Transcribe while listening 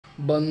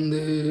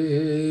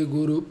Bande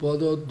Guru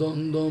Pada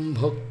Dandam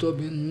Bhakta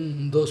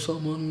Binda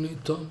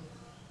Samanitam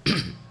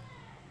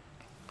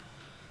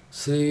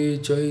Sri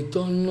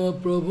Chaitanya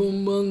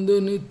Prabhum Bande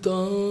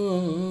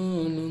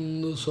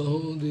Nitananda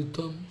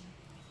Sahoditam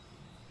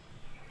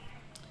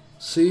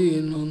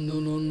Sri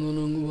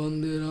Nandanandanang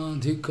Bande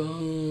Radhika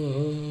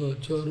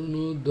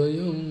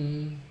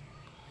Charunodayam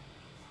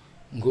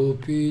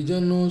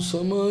Gopijano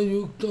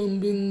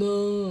Samayuktam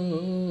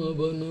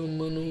Bindavanam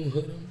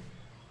Manoharam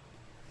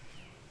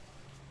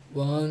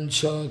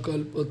Vancha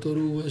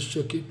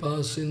kalpataruvasya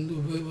kipa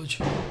sindhu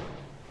bevacha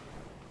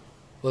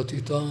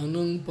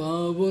Patitanang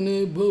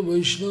pavanebhyo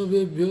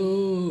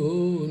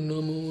vaishnavebhyo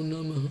namo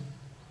namaha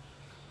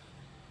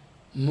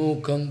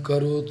Mukhaṁ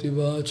karoti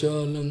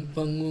vācālaṁ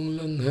pangum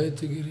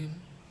langhayati girim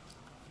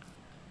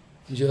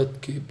Yat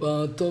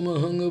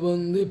kipatamahang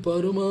vande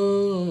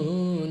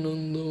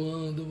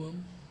paramanandamādhavam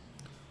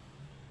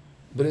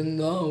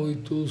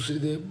Brindāvai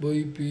tulsidev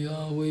vai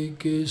piya vai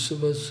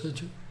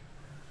kesavasya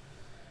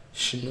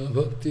Shna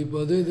Bhakti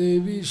Pade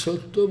Devi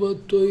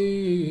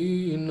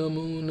Sattvatvai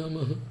Namo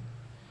Namaha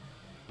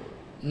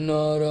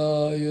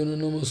Narayana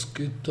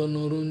Namaskritta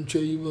Naram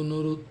Chaiva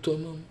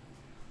Narottamam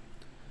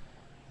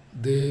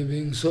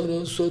Deving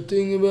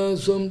Saraswating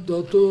Vyasam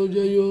Tato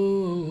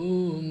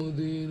Jayo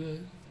Mudire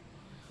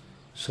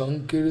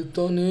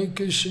Sankirtane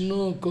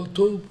Krishna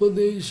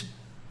Kathopadesh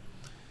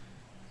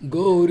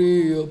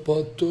Gauriya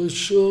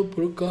Patosya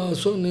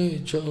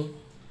Prakasane Cha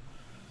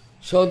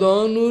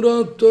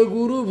Sadhanuratta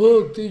Guru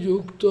Bhakti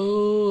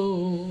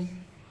Yukta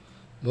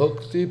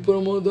Bhakti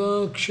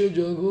Pramodaksha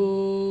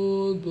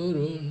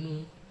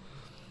Jagodvarana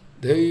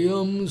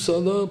Deyam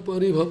Sada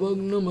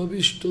Paribhavagnam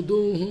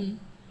Avishtadoham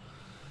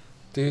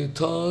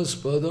Tithas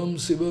Padam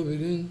Siva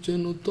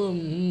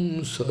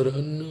Virinchanutam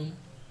Saranam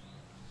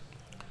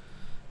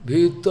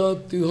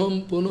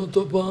Bhitatyuham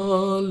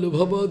Punatapal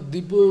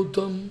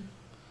Bhavadipotam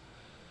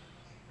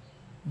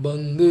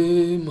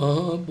Bande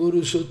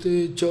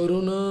Mahapurushate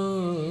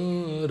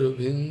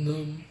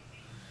Charanarvindam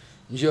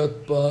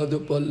Yat Pada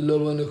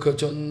Pallavan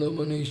Kachanda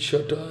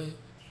Manishatai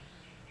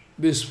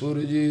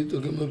Vispurjita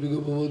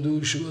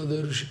Kimapigapavadu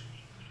Shivadarshi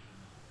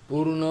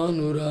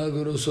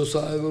Purnanuragara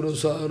Sasagara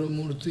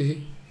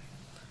Saramurti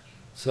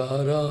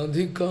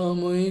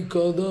Saradhikamai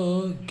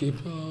Kada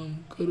Kipam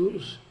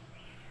Karos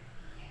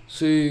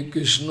Sri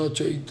Krishna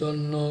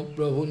Chaitanya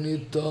Prabhu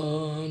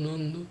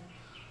Nityananda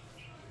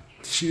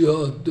Shri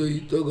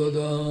Advaita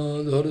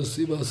Gadadhar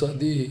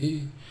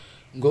Sivasadi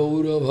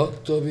Gaura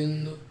Bhakta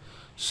Vinda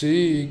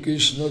Shri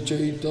Krishna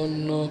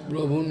Chaitanya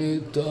Prabhu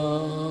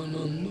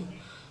Nityananda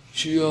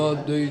Shri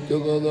Advaita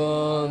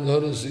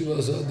Gadadhar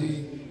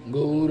Sivasadi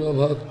Gaura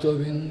Bhakta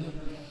Vinda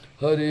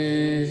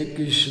Hare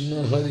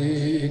Krishna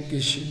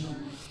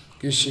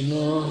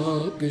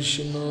Krishna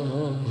Krishna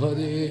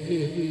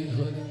Hare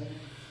Hare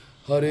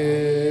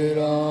Hare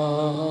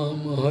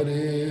Ram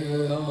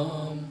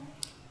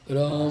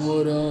Ram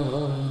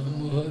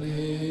Ram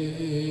Hare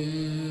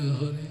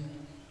Hare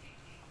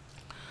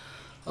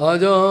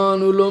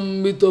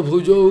Ajanulambita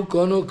bhujau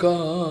kanaka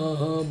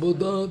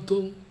bodhato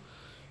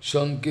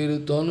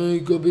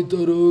Sankirtanaika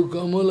vitaro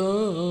kamala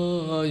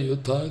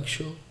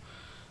yuthaksho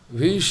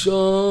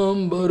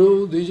Vishambaro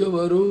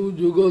dijavaro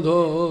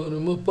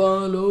jugadharma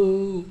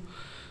palo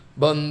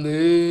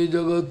Bande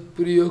jagat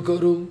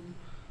priyakaro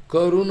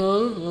karuna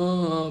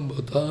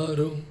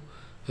bhataro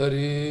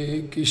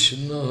Hare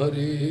Krishna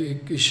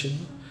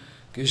Krishna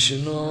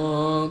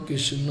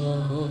Krishna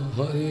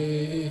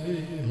Hare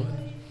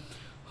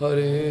Hare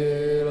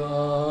Hare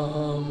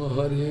Ram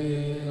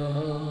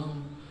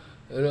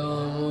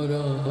Ram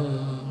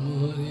Ram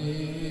Hare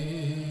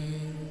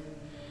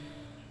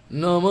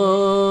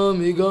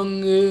Namami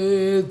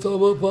Gange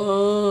Tava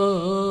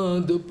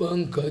Pad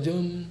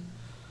Pankajam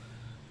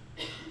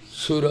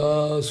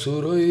Sura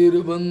Surair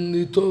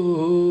Bandito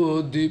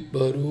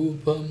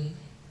Diparupam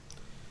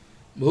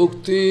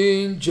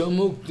Muktin cha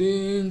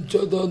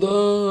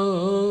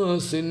dada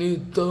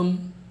sinitam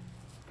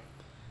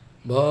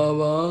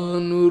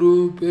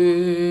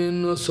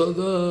Bhavanurupena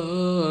sada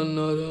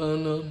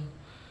naranam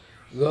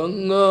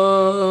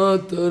Ganga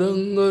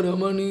taranga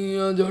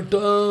ramaniya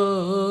jata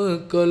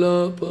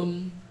kalapam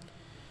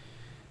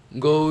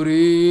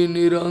Gauri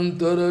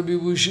nirantara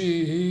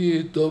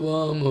vibhushi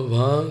tavam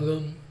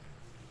bhagam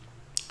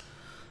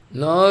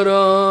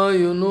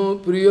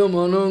Narayano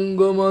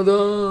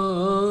priyamanangamada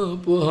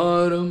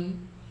puharam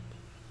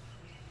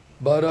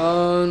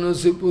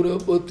Varanasi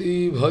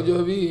purapati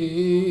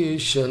bhajavi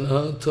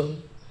shanatham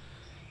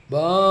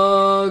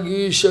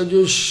Bhagisha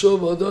jusho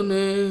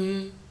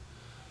vadane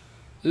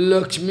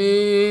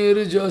Lakshmir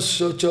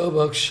jasya cha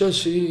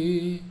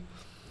bhakshasi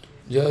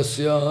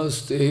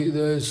Jasyaste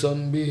hidaya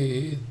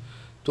sambhid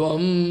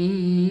Tvam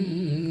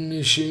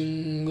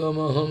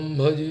nishingamaham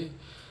bhaji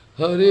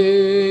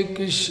Hare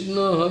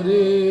Krishna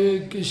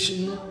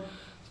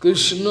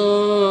Krishna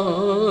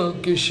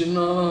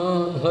Krishna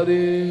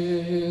Hare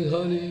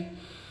Hare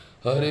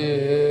Hare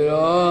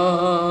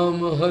Ram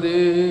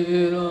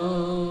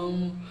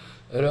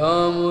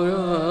Ram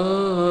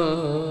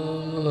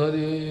Ram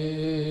Hare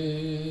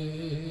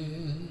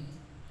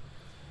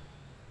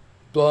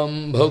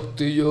Tvam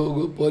bhakti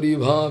yoga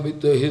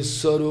paribhavita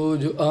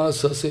hissarojo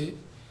asase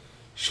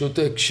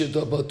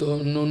Sutekshita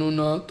pato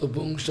nununata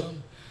pungsham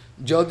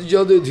Jad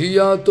jad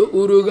dhiyata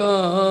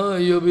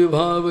urugaya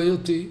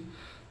vibhavayati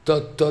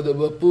Tat tad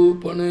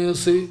vapu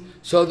panayase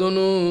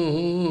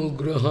sadhanu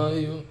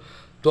grahaya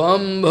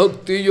Tvam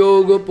bhakti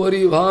yoga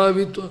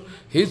paribhavita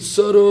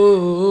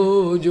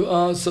hissarojo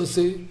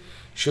asase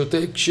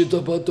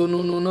Sutekshita pato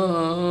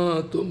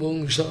nununata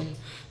pungsham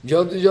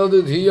Jad jad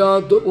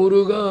dhiyata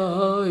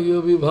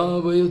urugaya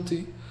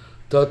vibhavayati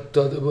Tat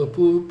tad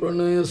vapu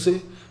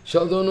pranayase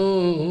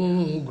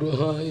sadhanu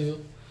grahaya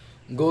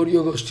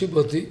Gauriya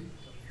Goshtipati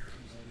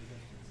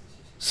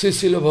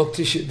Srila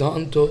Bhakti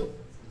Siddhanta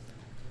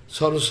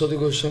Saraswati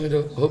Goswami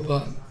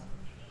Prabhupada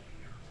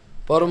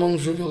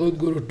Paramahansa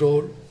Jagadguru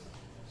told,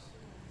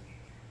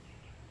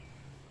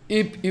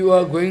 if you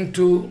are going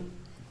to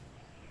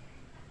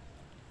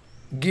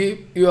give,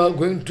 you are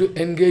going to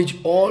engage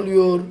all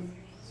your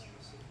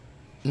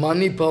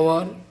money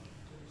power,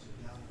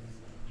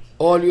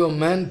 all your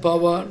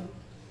manpower,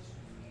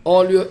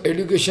 all your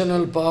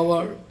educational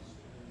power,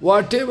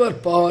 whatever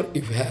power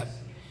you have,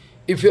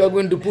 if you are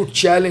going to put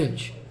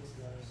challenge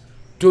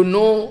to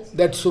know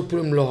that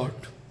Supreme Lord,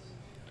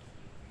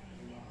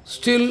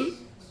 still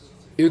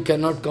you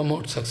cannot come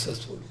out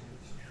successful.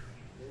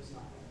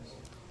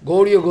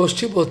 Gauriya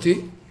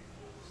Goshtipati,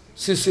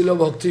 Srila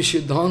Bhakti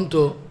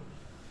Siddhanta,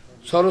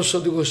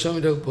 Saraswati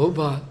Goswami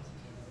Prabhupada,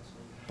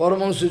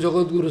 Paramahansa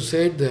Jagadguru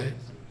said that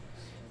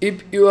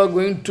if you are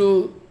going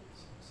to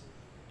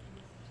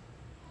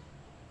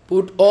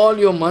put all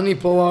your money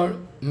power,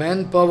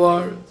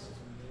 manpower,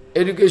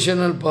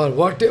 educational power,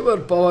 whatever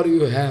power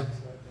you have,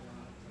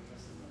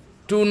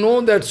 to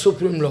know that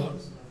Supreme Lord,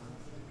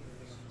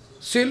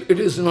 still it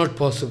is not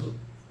possible.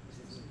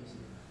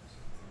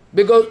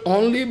 Because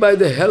only by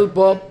the help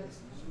of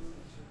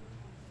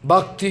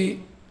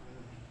Bhakti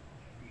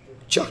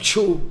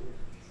Chakshu,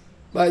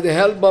 by the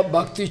help of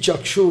Bhakti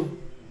Chakshu,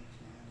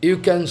 you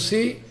can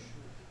see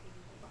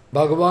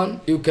Bhagavan,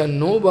 you can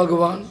know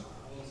Bhagavan,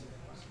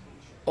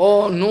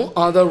 or no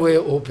other way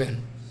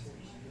open.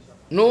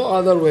 No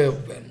other way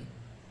open.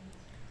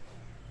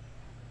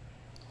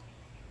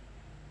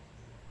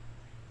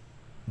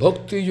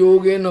 Bhakti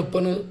yogena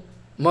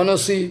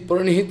manasi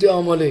pranihite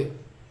amale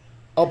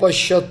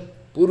apashyat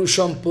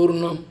purusham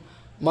purnam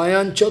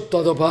mayancha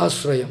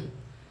tadapasrayam.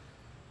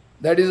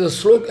 That is a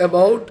slok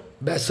about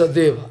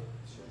Vyasadeva.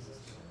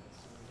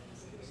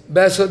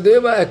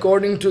 Vyasadeva,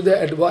 according to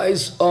the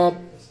advice of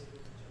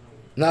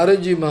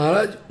Uddhava Ji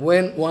Maharaj,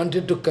 when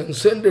wanted to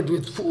concentrate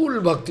with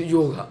full bhakti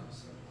yoga,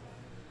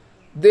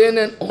 then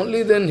and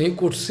only then he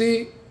could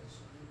see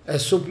a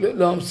Supreme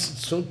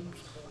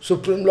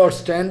Lord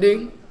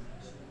standing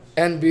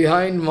and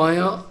behind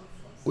Maya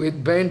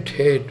with bent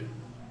head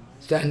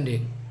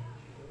standing.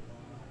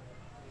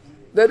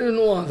 There is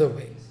no other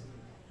way.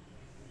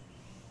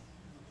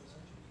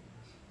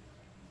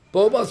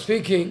 Prabhupada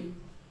speaking,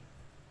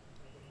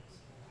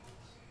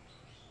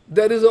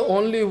 there is the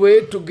only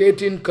way to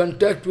get in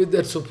contact with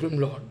that Supreme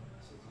Lord.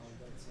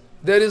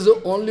 There is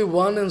the only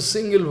one and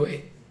single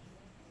way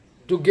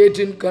to get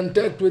in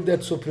contact with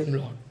that Supreme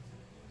Lord.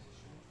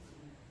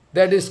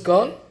 That is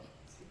called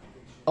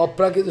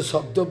Aprakita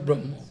Sabda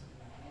Brahma.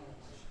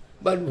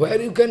 But where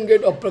you can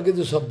get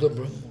Aprakita Sabda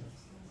Brahma?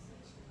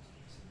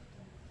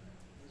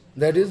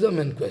 That is the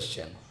main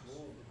question.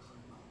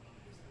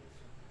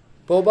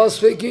 Prabhupada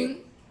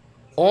speaking,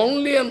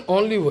 only and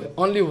only way,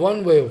 only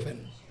one way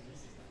open.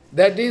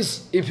 That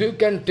is, if you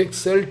can take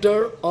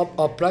shelter of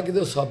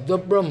Aprakita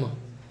Sabda Brahma,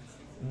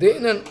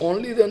 then and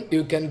only then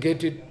you can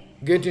get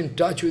in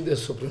touch with the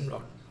Supreme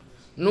Lord.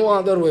 No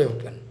other way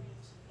open.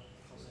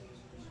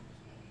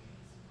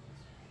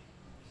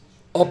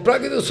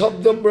 Aprakita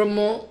Sabda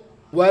Brahma,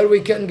 where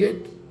we can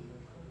get?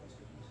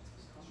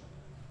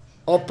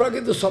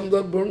 Aprakita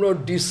Sabda Brahma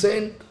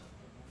descend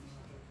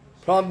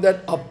from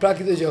that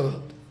Aprakita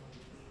Jagat.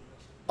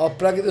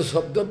 Aprakita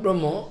Sabda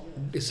Brahma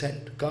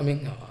descend,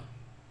 coming out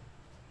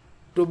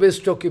to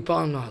bestow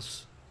upon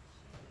us.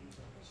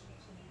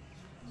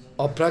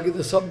 Aprakita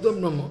Sabda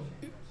Brahma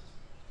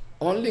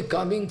only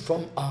coming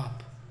from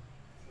up.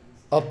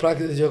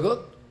 Aprakita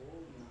Jagat,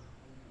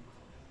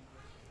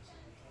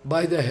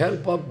 by the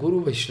help of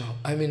Guru Vaishnava.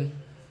 I mean,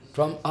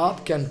 from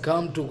up can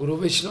come to Guru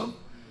Vaishnava,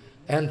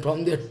 and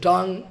from their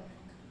tongue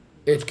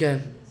it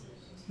can,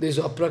 this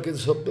Aprakita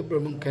Sabda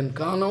Brahma can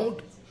come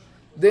out,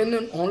 then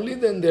and only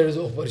then there is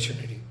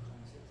opportunity.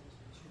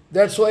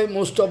 That's why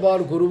most of our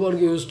Guru Varga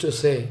used to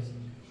say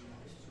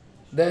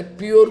that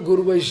pure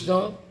Guru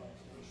Vaishnava,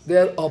 they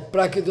are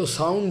Aprakita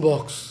sound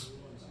box,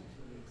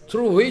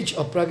 through which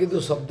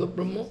Aprakita Sabda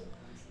Brahma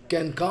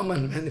can come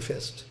and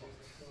manifest.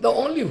 The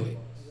only way.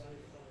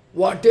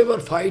 Whatever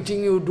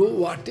fighting you do,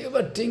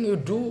 whatever thing you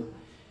do,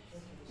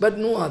 but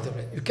no other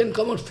way. You can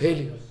come out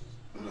failure.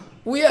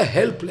 We are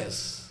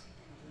helpless.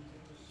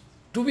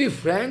 To be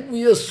frank,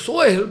 we are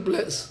so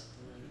helpless.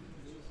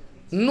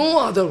 No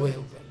other way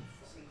open.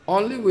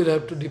 Only we'll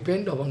have to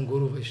depend upon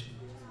Guru Vaishnava.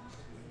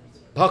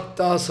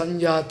 Bhakta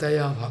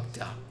sanjataya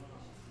bhaktya.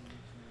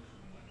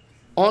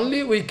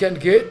 only we can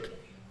get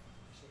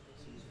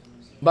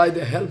by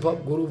the help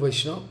of Guru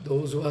Vaishnava,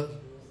 those who are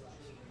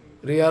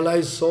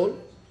realized soul,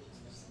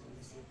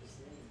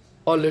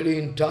 already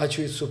in touch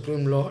with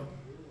Supreme Lord.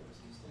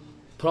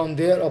 From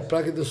there,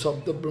 Aprakita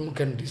Sabda Brahma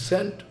can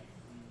descend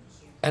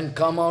and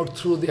come out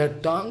through their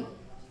tongue,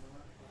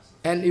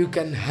 and you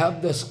can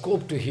have the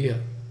scope to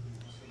hear.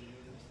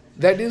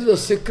 That is the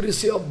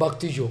secrecy of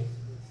Bhakti Yoga.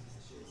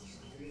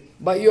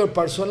 By your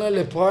personal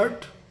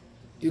effort,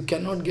 you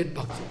cannot get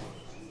Bhakti.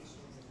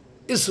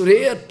 It's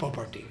rare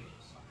property.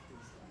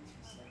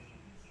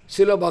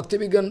 Srila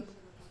Bhaktivinoda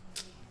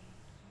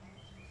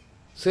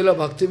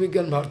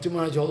Bharati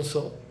Maharaj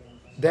also,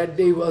 that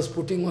day he was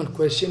putting one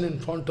question in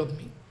front of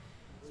me,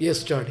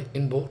 yesterday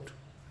in boat.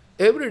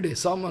 Every day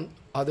some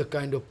other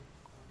kind of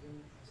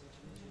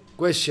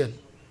question.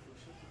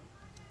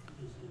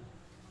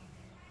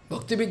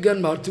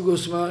 Bhaktivinoda Bharati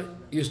Goswami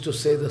used to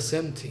say the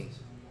same thing,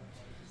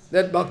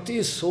 that bhakti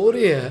is so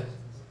rare,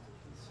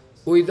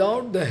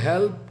 without the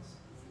help,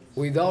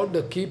 without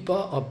the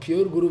kippa of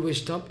pure Guru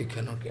Vaishnava, you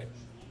cannot get.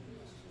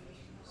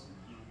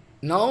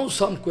 Now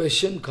some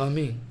question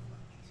coming,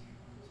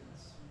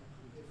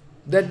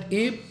 that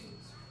if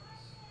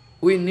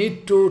we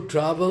need to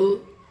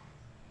travel,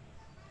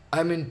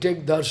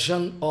 take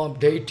darshan of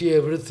deity,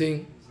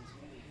 everything,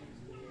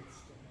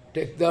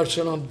 take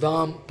darshan of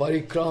dham,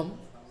 parikram,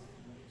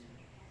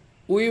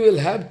 we will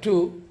have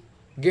to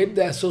get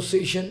the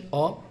association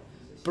of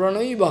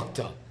Pranayi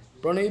Bhakta.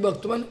 Pranayi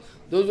Bhakta means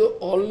those who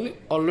are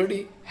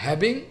already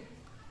having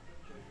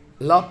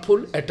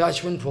loveful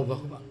attachment for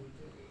Bhagavan.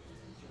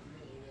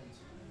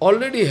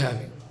 Already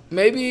having.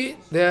 Maybe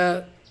they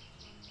are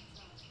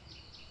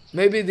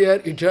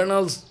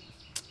eternals,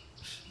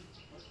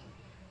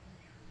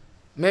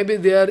 maybe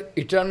they are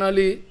eternal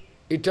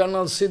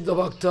Siddha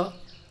Bhakta,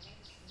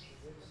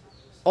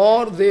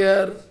 or they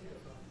are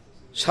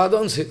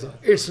Sadhan Siddha.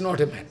 It's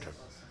not a matter.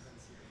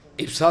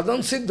 If Sadhan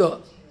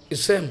Siddha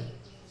is same,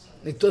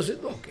 Nitya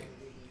Siddha, okay.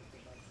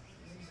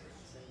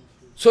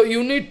 So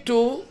you need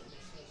to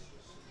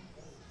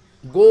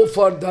go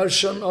for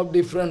darshan of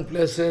different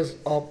places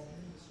of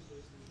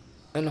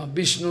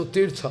Vishnu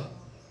Tirtha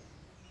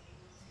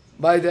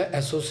by the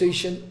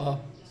association of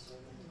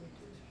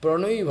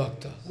Pranayi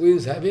Bhakta, who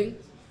is having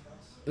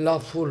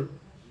loveful,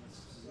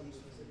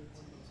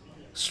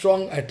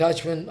 strong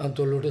attachment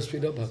unto lotus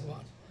feet of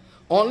Bhagavan.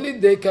 Only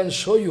they can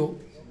show you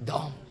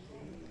Dham.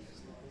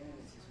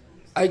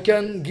 I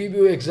can give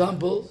you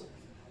example.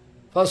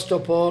 First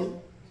of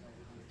all,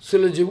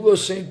 Srila Jiva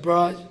Goswami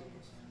Maharaj,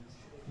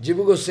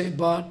 Jiva Goswami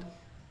Maharaj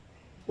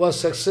was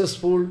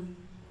successful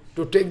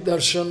to take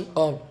darshan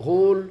of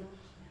whole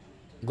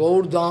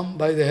Gaur Dham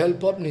by the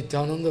help of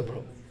Nityananda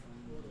Prabhu.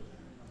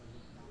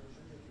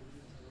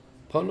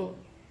 Follow?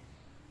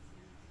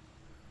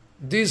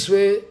 This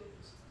way,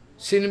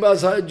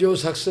 Srinivasa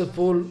was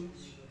successful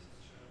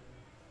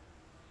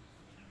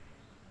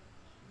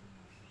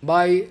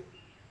by,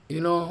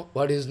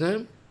 what is his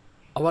name?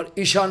 Our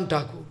Ishan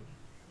Thakur.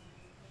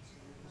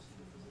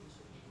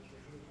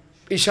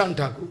 Ishan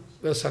Thakur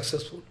was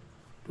successful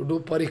to do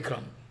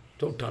parikram,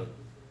 total.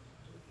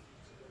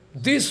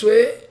 This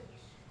way,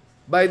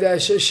 by the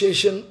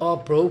association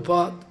of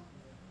Prabhupada,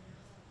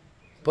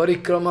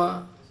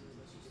 parikrama,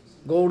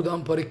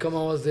 Gaurdham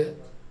parikrama was there.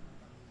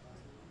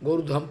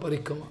 Gaurdham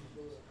parikrama.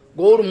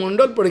 Gaur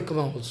Mandal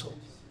parikrama also,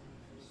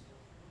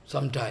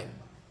 sometime.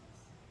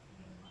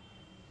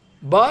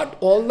 But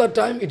all the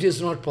time it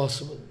is not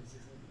possible.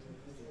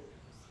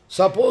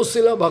 Suppose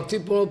Srila Bhakti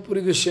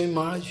Puri Goswami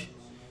Maharaj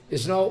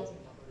is now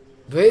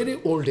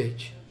very old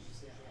age.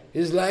 He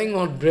is lying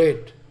on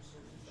bed.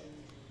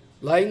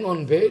 Lying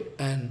on bed,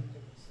 and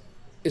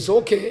it's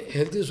okay,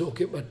 health is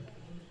okay, but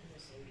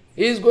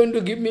he is going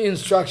to give me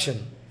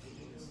instruction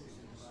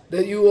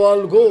that you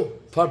all go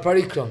for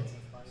parikram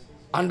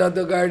under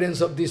the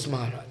guidance of this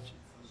Maharaj.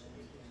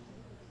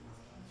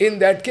 In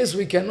that case,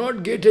 we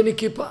cannot get any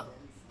kippa.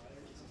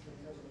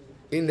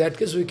 In that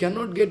case, we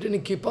cannot get any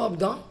kippa of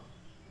Dham.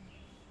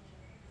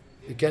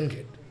 We can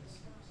get.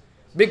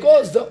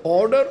 Because the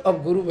order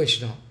of Guru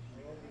Vaishnava,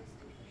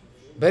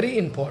 very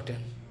important.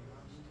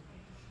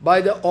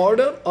 By the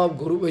order of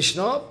Guru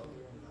Vaishnava,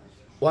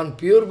 one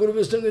pure Guru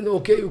Vaishnava is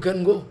okay, you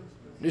can go.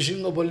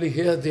 Nishingapalli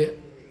here, there.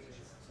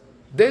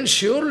 Then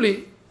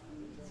surely,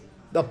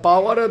 the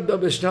power of the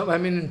Vaishnava,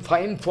 in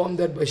fine form,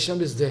 that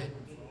Vaishnava is there.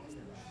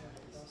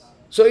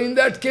 So in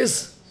that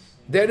case,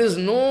 there is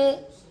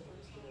no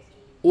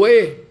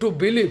way to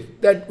believe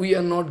that we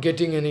are not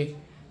getting any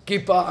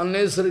kippa,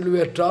 unnecessarily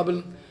we are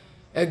traveling,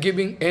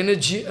 giving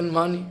energy and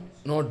money.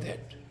 Not that.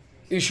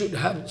 You should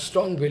have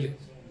strong belief.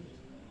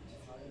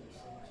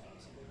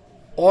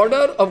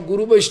 Order of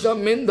Guru Vaishnava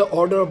means the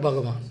order of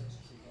Bhagavan.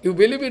 You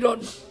believe it or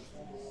not?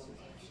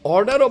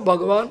 Order of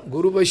Bhagavan,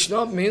 Guru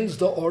Vaishnava means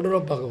the order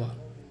of Bhagavan.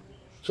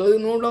 So there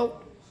is no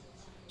doubt.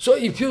 So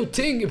if you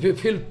think, if you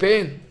feel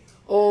pain,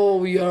 oh,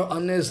 we are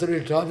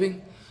unnecessarily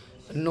traveling,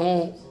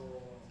 no,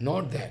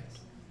 not that.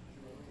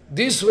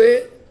 This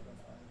way,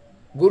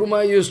 Guru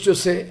Maharaj used to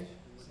say,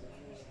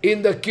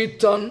 in the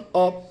kirtan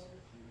of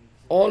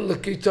all the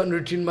kirtan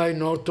written by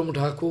Narottam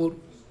Thakur,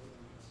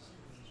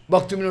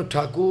 Bhaktivinoda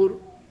Thakur,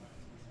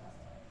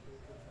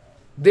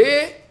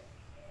 they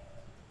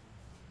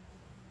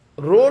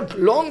wrote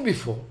long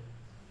before,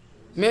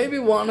 maybe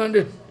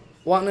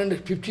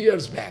 150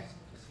 years back.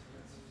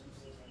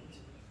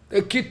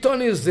 The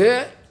kirtan is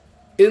there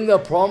in the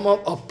form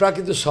of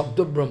Aprakita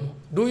Sabda Brahma.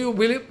 Do you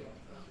believe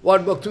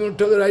what Bhaktivinoda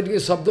Thakur writing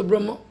is Sabda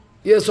Brahma?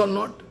 Yes or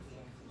not?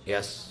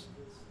 Yes.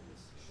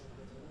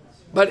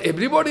 But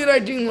everybody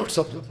writing not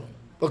Sabda Brahma.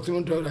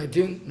 Bhaktivinoda Thakur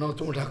writing,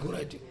 Narottam Thakur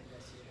writing.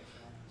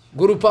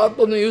 Guru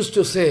Padma used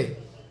to say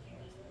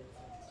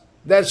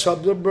that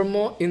Sabda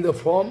Brahma in the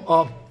form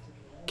of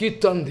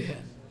kirtan there.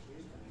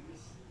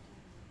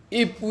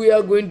 If we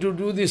are going to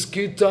do this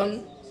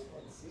kirtan,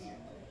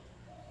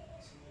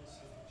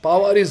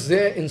 power is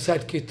there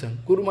inside kirtan.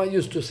 Guru Maharaj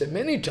used to say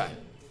many times,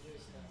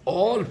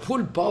 all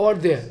full power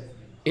there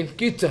in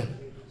kirtan.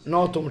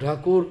 Narottam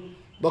Thakur,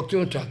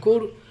 Bhaktivinoda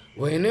Thakur,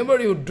 whenever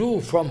you do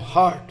from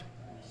heart,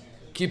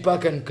 Kripa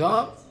can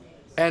come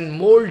and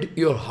mold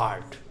your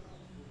heart.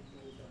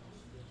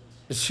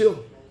 It's sure.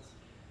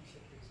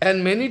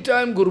 And many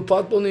times Guru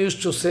Padma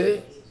used to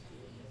say,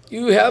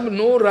 you have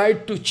no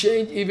right to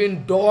change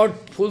even dot,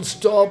 full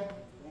stop,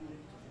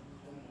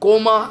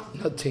 comma,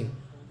 nothing.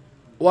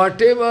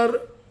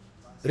 Whatever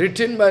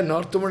written by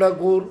Narottam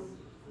Thakur,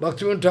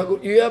 Bhaktivinoda Thakur,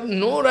 you have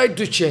no right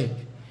to change.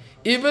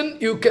 Even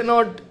you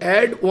cannot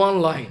add one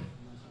line.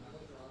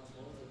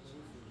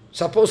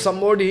 Suppose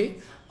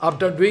somebody,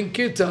 after doing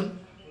kirtan,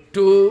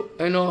 to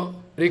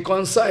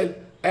reconcile,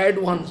 add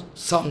one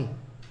sound,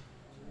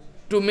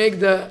 to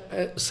make the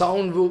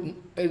sound,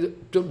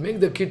 to make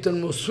the kirtan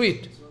more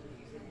sweet,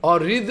 or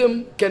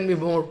rhythm can be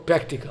more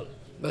practical.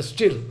 But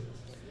still,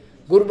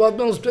 Guru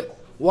Padma,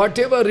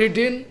 whatever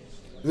written,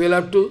 you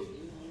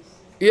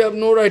have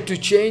no right to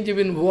change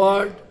even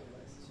word,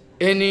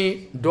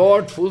 any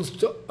dot, full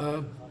stop,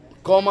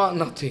 comma,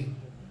 nothing.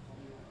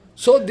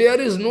 So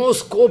there is no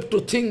scope to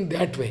think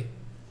that way,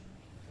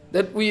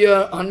 that we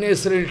are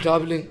unnecessarily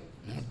traveling,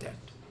 not that.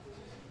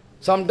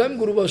 Sometimes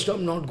Guru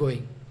Vaishnava not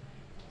going.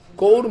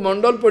 Kaur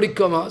Mandal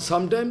Parikrama,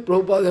 sometimes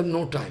Prabhupada have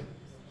no time.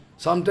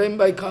 Sometimes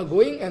by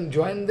going and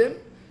join them,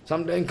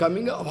 sometimes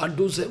coming, what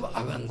do say,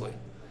 I am going.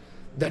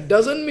 That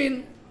doesn't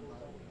mean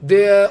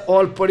they are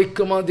all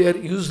Parikrama, they are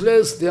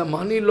useless, they are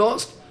money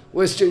lost,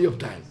 wastage of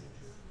time.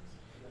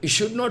 You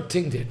should not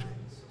think that way.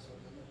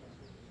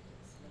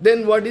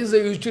 Then what is the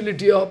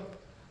utility of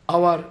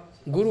our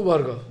Guru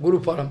Varga, Guru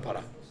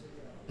Parampara?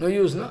 No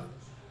use, na?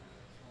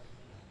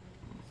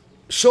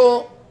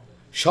 So,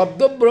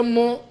 Shabda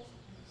Brahma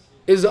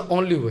is the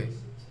only way.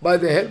 By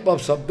the help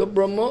of Shabda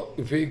Brahma,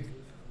 if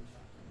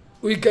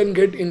we can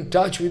get in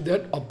touch with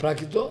that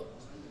Aprakita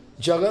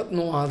Jagat,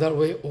 no other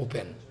way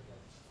open.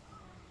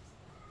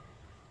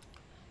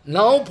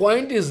 Now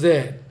point is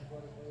there.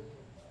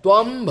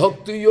 Tvam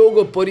bhakti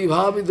yoga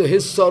paribhavita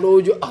his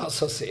saroja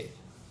asase.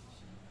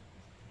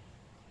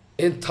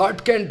 In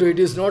third canto, it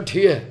is not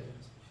here.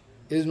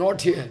 It is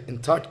not here in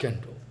third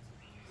canto.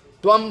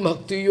 Tvam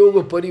bhakti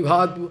yoga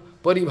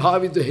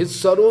paribhavita his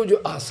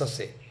saroja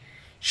asase.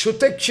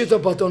 Shutekshita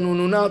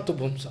patanununata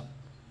pumsam.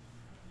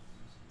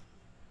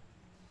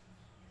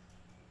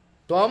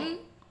 Tvam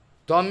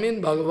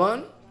means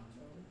Bhagavan,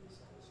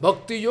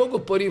 bhakti yoga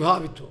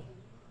paribhavito.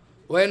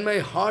 When my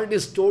heart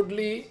is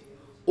totally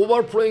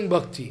overflowing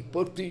bhakti,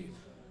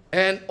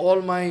 and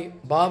all my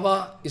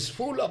bhava is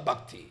full of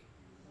bhakti,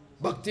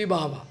 bhakti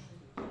bhava.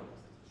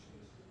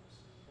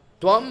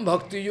 Tvam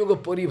bhakti yoga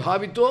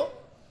paribhavito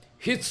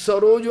hit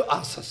sarojo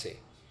asase.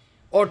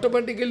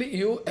 Automatically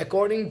you,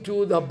 according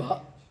to the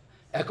bhava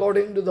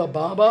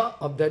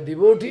of that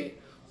devotee,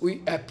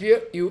 you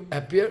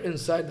appear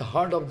inside the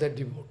heart of that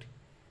devotee.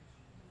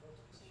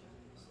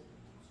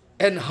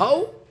 And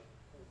how?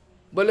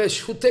 Bale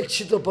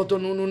shutekshita pato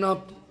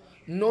nonuna,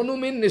 nonu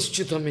means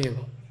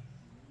nishchitameva.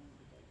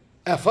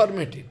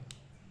 Affirmative.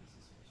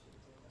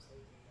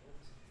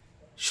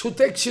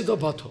 Shutekshita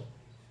pato.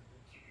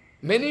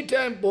 Many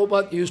times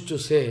Prabhupada used to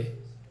say,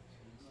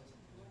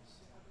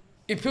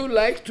 if you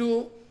like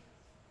to,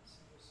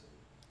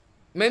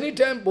 many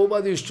times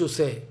Prabhupada used to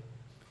say,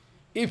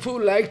 if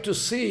you like to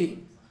see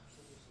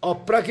a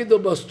prakita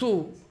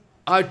vastu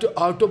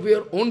out of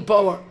your own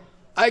power,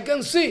 I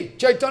can see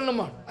Chaitanya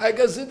Mahaprabhu, I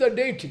can see the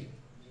deity.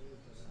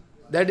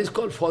 That is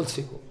called false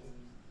ego.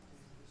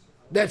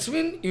 That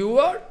means you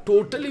are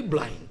totally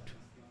blind.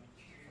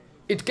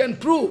 It can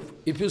prove,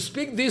 if you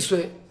speak this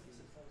way,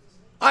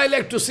 I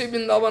like to see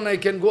Vrindavan, I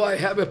can go, I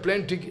have a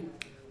plane ticket.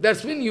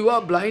 That means you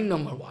are blind,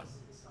 number one.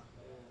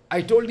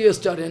 I told you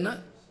yesterday, na?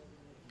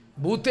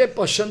 Bhute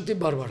pashanti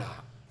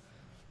barbara.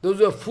 Those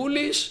who are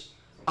foolish,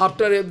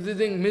 after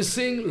everything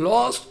missing,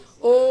 lost,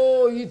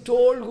 oh, he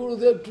told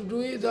Gurudev to do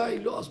it, I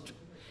lost.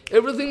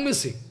 Everything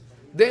missing.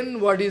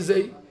 Then what is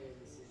it?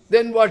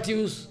 Then what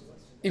use?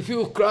 If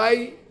you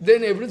cry,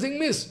 then everything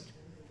missed.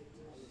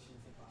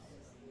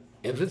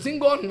 Everything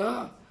gone,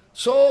 na?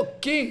 So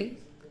king,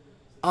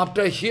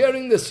 after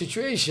hearing the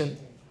situation,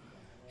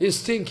 he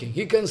is thinking,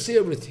 he can see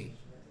everything.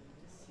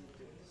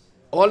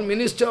 All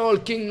minister, all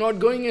king not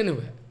going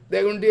anywhere. They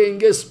are going to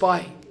engage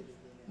spy.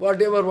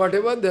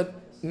 Whatever the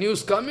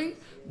news coming,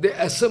 they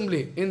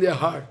assembly in their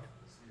heart.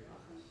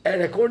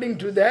 And according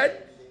to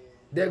that,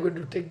 they are going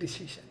to take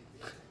decision.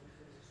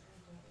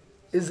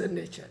 Is the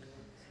nature.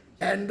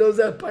 And those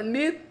are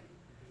Pandit,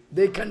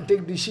 they can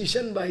take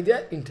decision by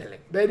their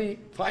intellect. Very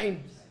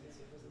fine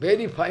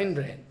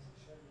brain.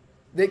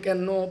 They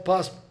can know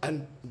past,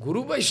 and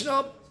Guru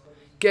Vaishnava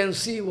can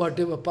see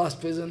whatever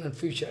past, present and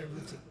future,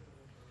 everything.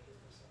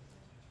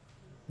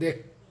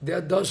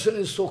 Their darshan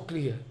is so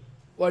clear,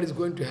 what is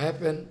going to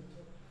happen,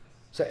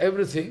 so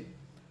everything.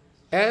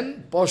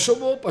 And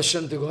Pashobo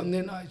Pashyanti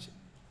Gandhenaj.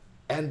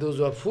 And those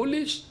who are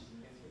foolish,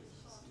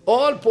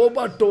 all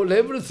Prabhupada told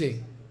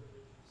everything.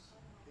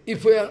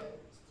 If we are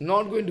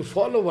not going to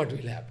follow, what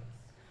will happen?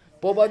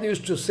 Prabhupada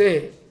used to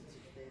say,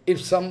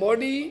 if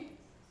somebody,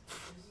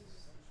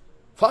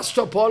 first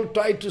of all,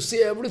 try to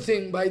see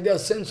everything by their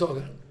sense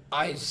organ,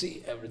 I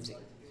see everything.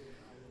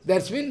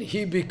 That means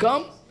he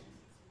become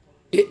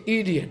an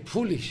idiot,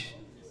 foolish.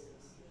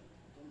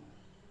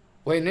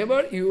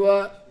 Whenever you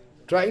are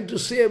trying to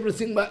see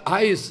everything by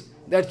eyes,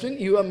 that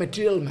means you are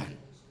material man.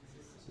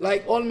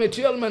 Like all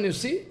material men, you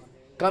see,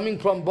 coming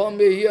from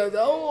Bombay here,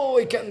 oh,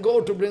 we can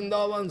go to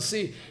Vrindavan,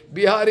 see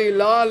Bihari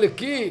Lal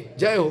ki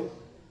Jai Ho.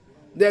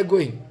 They are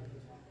going.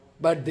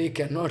 But they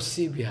cannot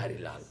see Bihari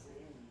Lal.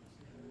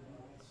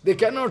 They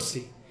cannot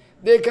see.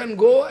 They can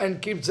go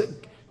and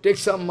take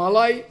some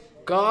malai,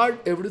 card,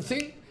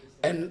 everything,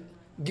 and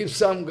give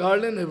some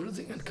garland,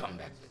 everything, and come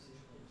back.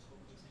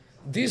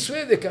 This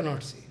way they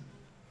cannot see.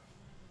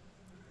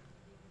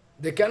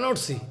 They cannot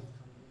see.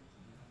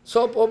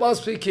 So, Prabhupada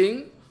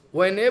speaking,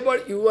 whenever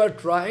you are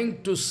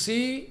trying to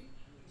see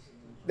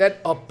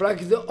that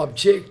aprakita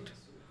object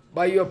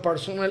by your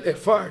personal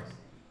effort,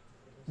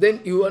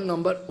 then you are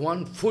number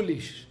one,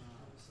 foolish.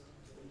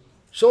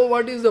 So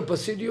what is the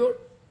procedure?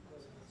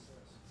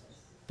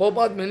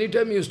 Prabhupada many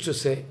times used to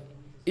say,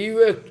 you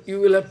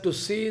will have to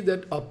see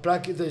that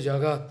aprakita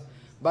jagat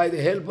by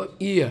the help of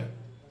ear.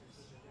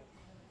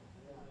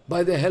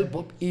 By the help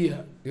of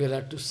ear, you will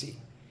have to see.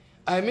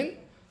 I mean,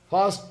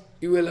 first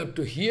you will have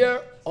to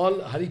hear all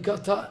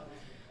Harikatha,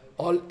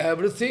 all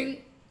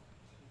everything.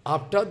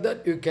 After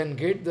that, you can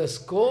get the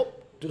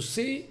scope to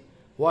see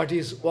what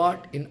is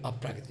what in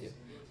aprakita.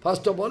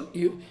 First of all,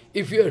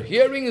 if your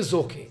hearing is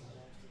okay,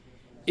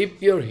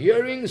 if your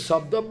hearing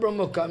Sabda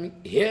Brahma coming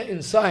here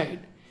inside,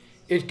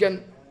 you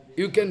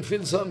can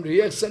feel some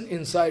reaction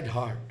inside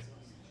heart.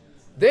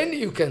 Then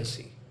you can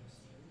see.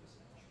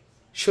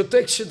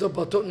 Shutekshita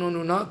pato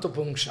nonunato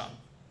pungsham.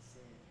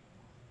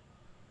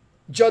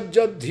 Jad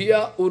jad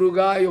dhiya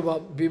urugaya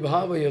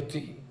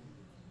vibhavayati.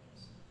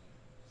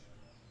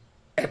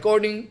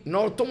 According,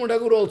 Narottama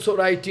Thakur also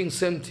writing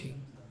same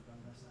thing.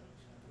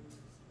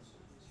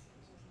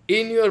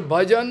 In your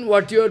bhajan,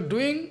 what you are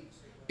doing,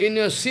 in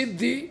your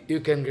siddhi, you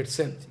can get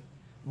same thing.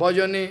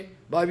 Bhajane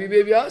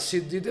bhavivevya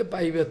siddhite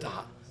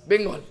paivataha.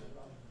 Bengali.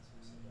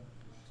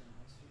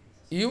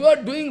 You are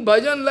doing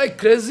bhajan like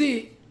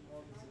crazy,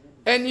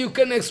 and you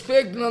can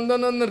expect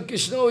Nandanandan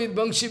Krishna with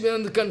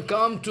Bangshi can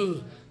come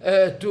to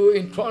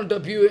in front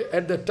of you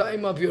at the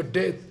time of your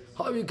death.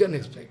 How you can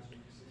expect?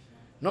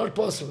 Not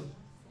possible.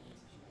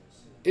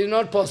 It is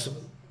not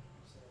possible.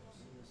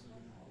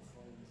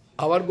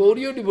 Our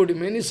Gauriya devotee,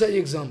 many such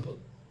examples.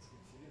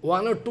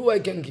 One or two I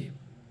can give.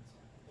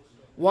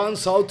 One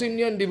South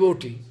Indian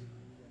devotee.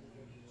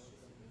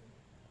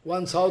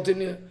 One South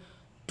Indian,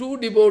 two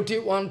devotee,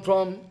 one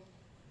from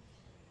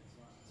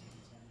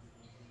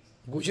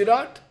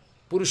Gujarat,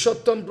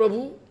 Purushottam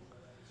Prabhu,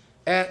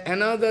 and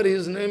another,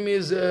 his name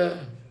is,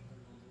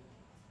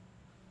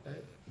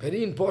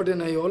 very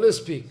important, I always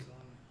speak.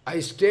 I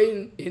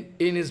stay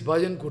in his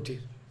bhajan kutir.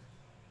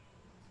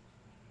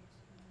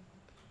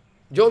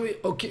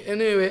 Okay,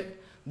 anyway,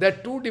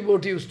 that two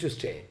devotees used to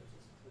stay.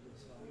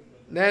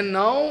 Then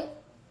now,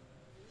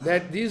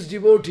 that this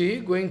devotee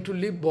going to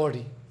leave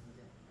body.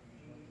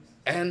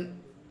 And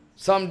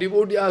some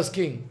devotee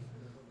asking,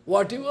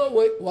 what you are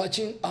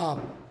watching up?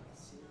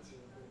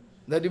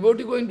 The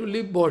devotee going to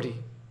leave body.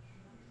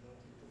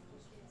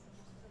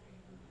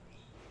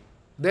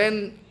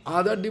 Then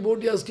other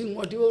devotee asking,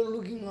 what you are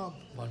looking up?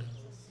 What?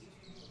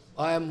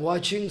 I am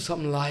watching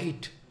some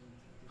light.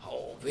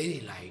 Oh, very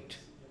light.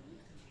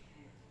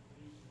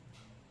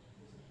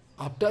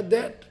 After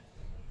that,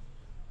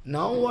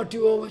 now what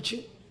you are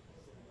watching?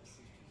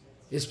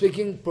 He is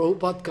speaking,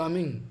 Prabhupada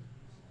coming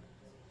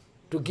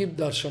to give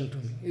darshan to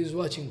me. He is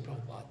watching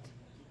Prabhupada.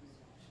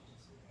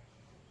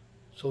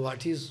 So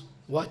what he is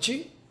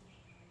watching,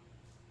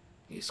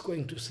 he is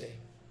going to say.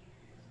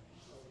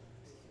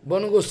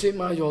 Bhagavan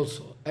Maharaj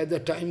also, at the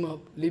time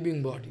of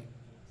leaving body.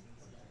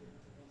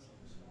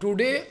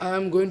 Today I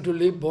am going to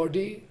leave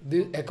body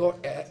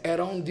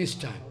around this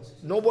time.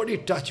 Nobody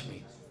touch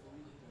me.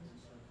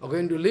 I am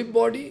going to leave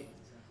body,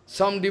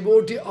 some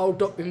devotee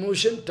out of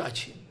emotion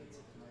touch him.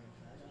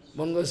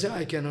 Bhagavan says,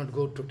 I cannot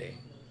go today.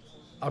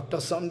 After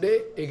some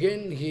day,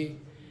 again he,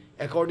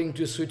 according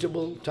to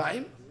suitable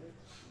time,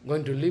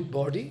 going to leave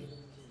body,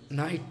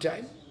 night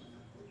time,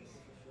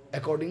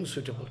 according to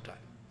suitable time.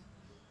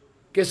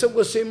 Keshav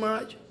Goswami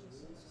Maharaj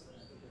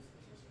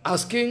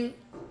asking,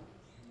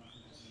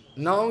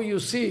 now you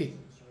see,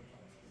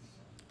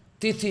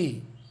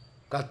 Tithi,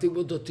 Kartik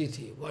Buddha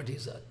Tithi, what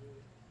is that?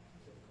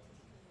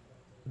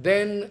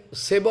 Then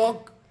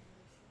Sevak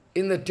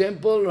in the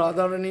temple,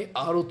 Radharani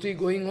Aruti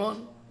going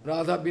on,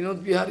 Radha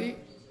Binod Bihari,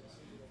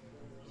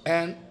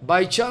 and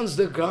by chance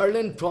the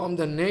garland from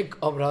the neck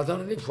of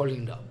Radharani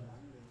falling down.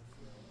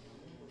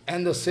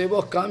 And the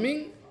Sevak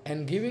coming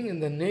and giving in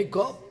the neck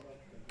of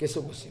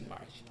Keshav Goswami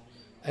Maharaj.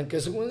 And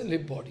Keshav Goswami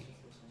live body.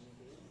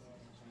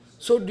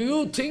 So do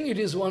you think it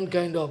is one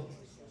kind of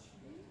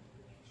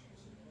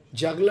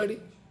jugglery?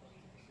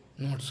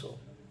 Not so.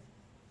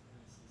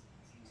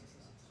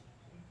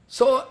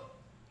 So,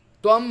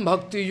 Tvam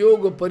Bhakti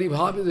Yoga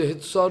Paribhavida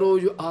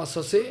Hitsaroju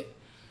Asase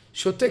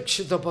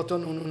Shotekshita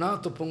Patan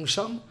Ununata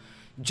Pungsham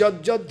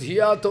Jad Jad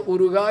Dhyata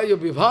Urugaya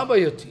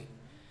Vibhavayati.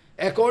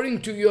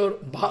 According to your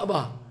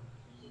Bhava,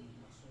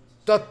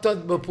 Tat Tat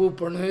Bapu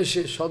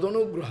Pranayashe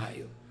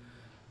Sadhanugrahayo.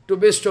 To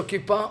bestow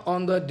Kripa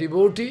on the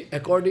devotee,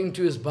 according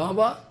to his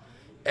Bhava,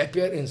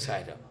 appear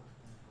inside him.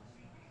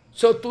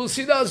 So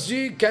Tulsidas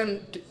ji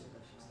can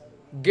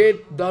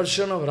get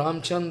darshan of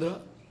Ramchandra.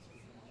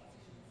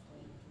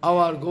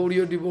 Our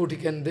Gauriya devotee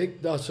can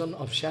take darshan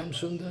of Shyam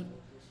Sundar,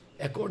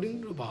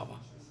 according to Baba,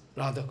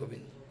 Radha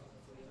Govind.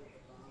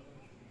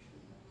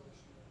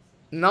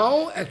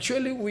 Now,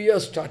 actually, we are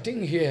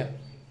starting here.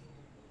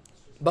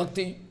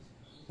 Bhakti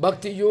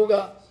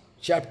Yoga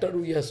chapter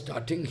we are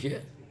starting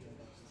here.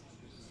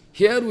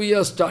 Here we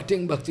are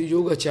starting Bhakti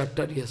Yoga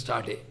chapter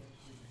yesterday.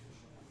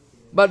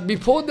 But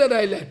before that,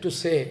 I like to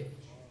say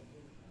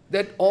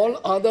that all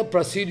other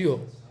procedure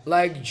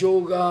like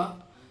yoga,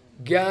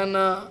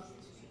 jnana,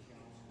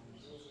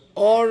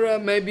 or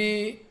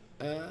maybe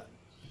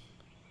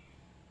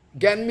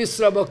Gyan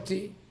Mishra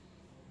Bhakti,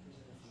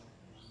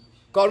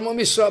 Karma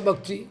Mishra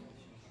Bhakti,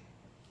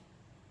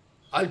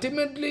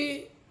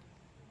 ultimately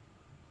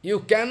you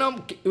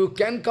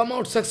can come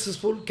out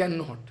successful,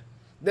 cannot.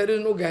 There is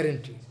no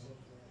guarantee.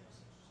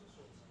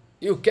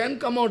 You can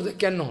come out,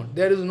 cannot.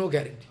 There is no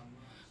guarantee.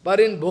 But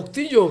in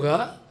Bhakti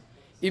Yoga,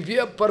 if you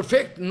are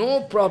perfect,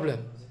 no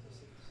problem,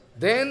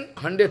 then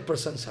 100%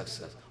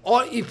 success.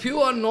 Or if you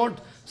are not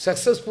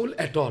successful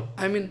at all,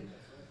 I mean,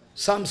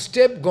 some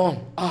step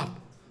gone up,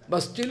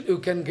 but still you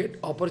can get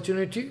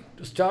opportunity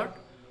to start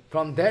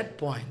from that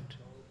point.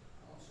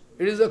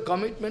 It is a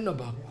commitment of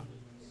Bhagavan.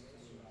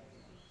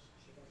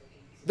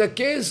 The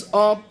case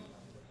of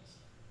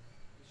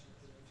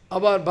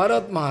our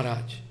Bharat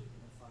Maharaj.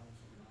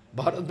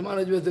 Bharat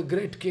Maharaj was a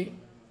great king.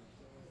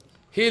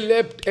 He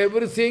left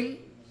everything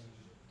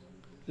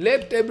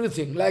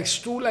like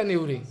stool and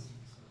urine.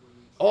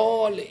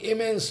 All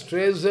immense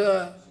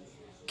treasure,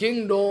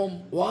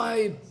 kingdom,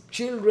 wife,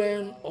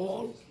 children,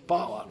 all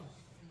power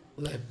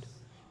left.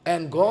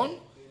 And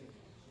gone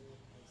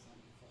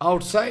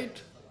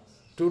outside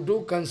to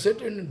do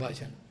concert and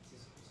bhajan.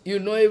 You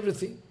know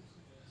everything.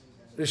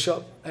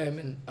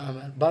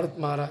 Bharat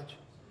Maharaj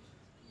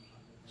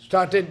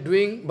started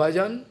doing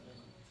bhajan,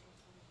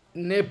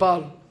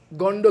 Nepal,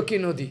 Gandaki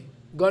Nadi,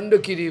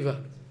 Gandaki river.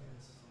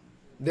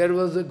 There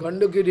was a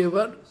Gandaki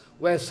river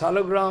where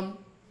salagram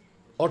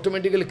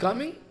automatically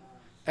coming.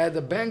 At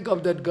the bank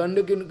of that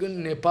Gandaki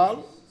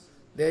Nepal,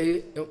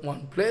 there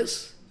one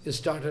place he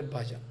started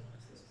bhajan.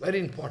 Very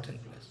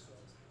important place.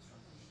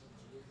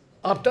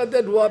 After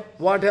that,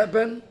 what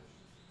happened?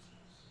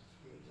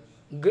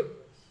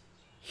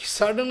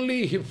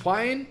 Suddenly he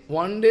find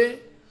one day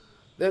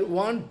that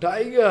one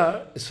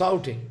tiger is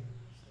shouting.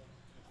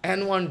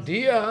 And one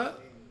deer,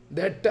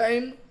 that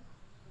time,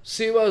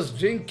 she was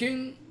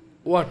drinking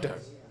water.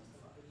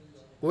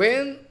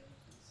 When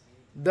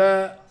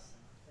the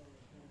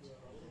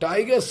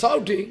tiger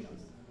shouting,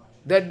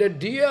 that the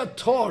deer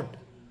thought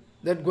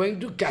that going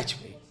to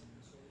catch me.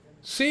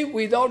 She,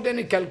 without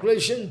any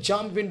calculation,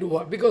 jump into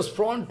water, because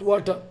front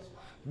water,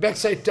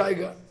 backside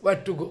tiger, where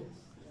to go?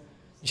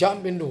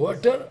 Jump into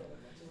water,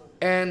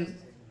 and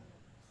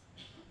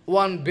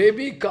one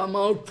baby come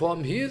out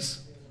from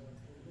his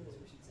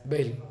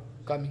belly,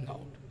 coming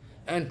out,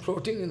 and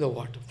floating in the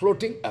water,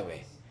 floating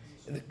away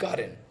in the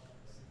current.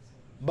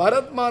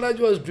 Bharat Maharaj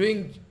was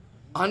doing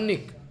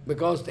Annik,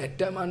 because that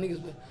time Annik is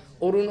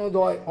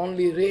Arunodaya,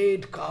 only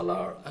red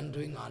color, and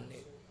doing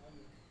Annik.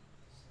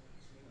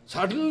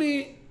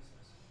 Suddenly,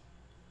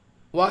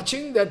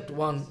 watching that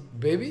one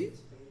baby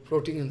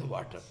floating in the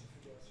water,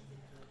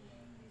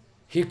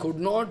 he could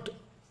not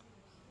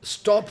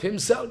stop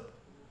himself.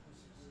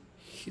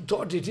 He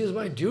thought it is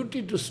my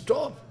duty to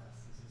stop.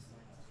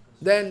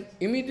 Then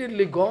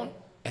immediately gone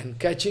and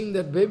catching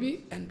that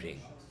baby and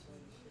bring.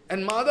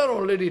 And mother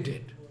already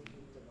dead.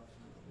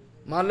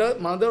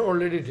 Mother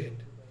already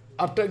dead.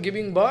 After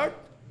giving birth,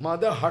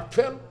 mother heart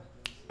fell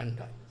and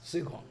died.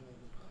 She gone.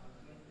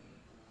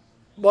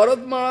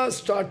 Bharat Maharaj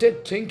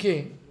started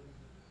thinking,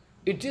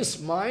 it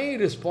is my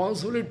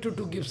responsibility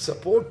to give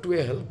support to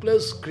a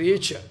helpless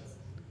creature.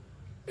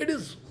 It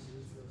is.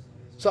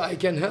 So I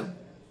can help.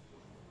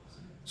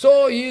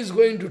 So he is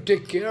going to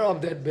take care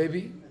of that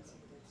baby.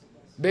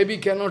 Baby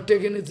cannot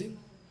take anything.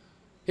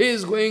 He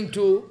is going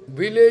to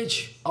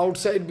village,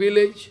 outside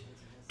village,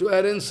 to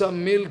arrange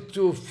some milk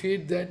to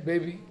feed that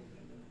baby.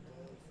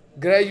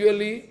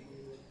 Gradually,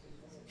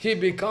 he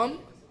become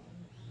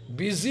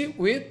busy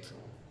with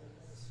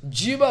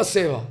Jiva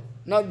Seva,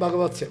 not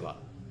Bhagavat Seva.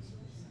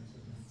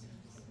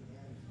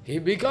 He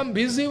become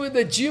busy with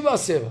the Jiva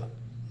Seva.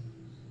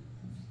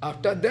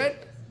 After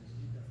that,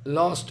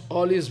 lost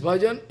all his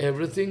bhajan,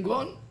 everything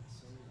gone,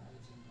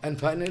 and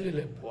finally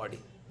left body.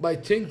 By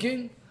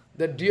thinking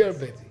the dear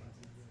baby.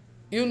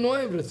 You know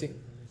everything.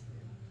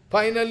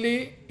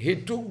 Finally, he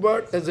took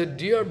birth as a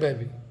dear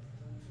baby.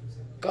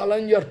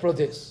 Kalanjar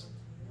Pradesh.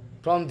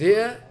 From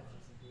there,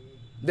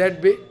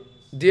 that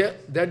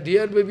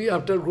dear baby,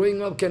 after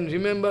growing up, can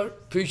remember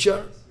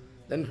future,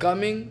 then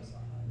coming,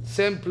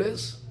 same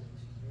place,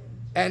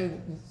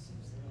 and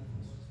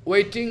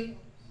waiting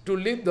to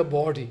leave the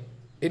body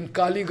in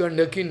Kali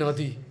Gandaki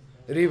Nadi,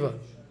 river.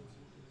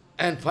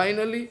 And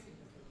finally,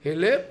 he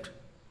left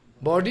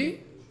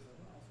body,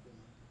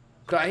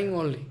 crying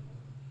only.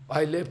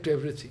 I left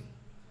everything.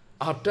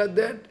 After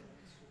that,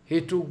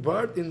 he took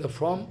birth in the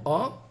form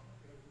of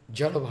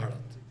Jada Bharat.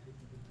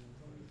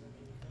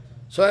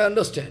 So I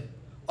understand.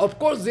 Of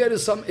course, there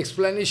is some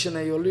explanation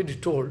I already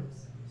told.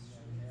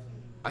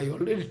 I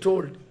already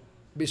told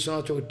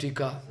Vishwanath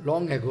Chakravarti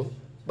long ago.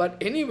 But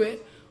anyway,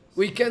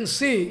 we can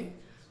see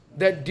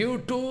that due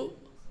to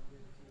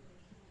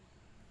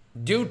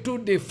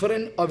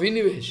different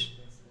avinivesh,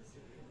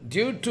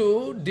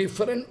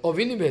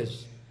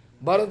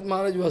 Bharat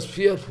Maharaj was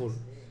fearful.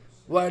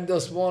 Where the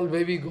small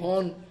baby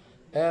gone,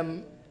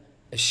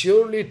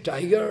 surely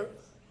tiger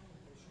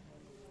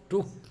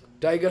took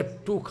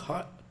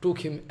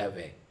him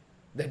away,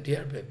 that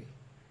dear baby.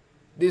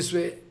 This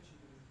way,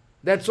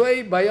 that's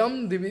why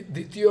Bhayam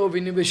Dityo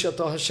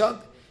Viniveshata Hasad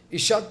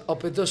Ishat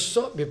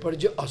Apetasya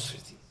Viparja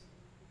Asriti.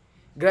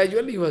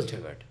 Gradually he was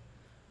diverted.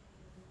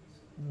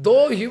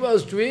 Though he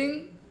was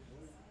doing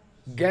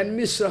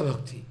Gyanmisra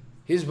Bhakti,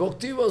 his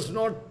bhakti was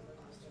not,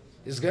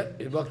 his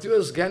bhakti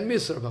was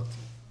Gyanmisra Bhakti.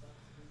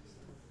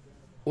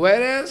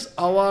 Whereas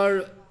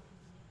our,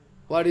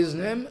 what is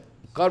name?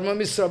 Karma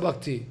Misra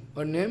Bhakti.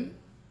 What name?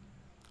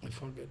 I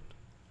forget.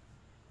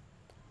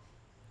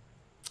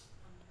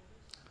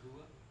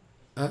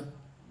 Huh?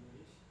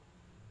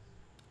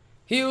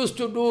 He used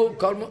to do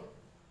karma.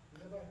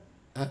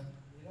 Huh?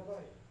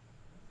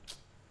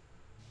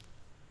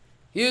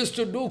 He used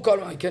to do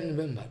karma, I can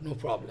remember, no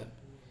problem.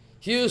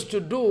 He used to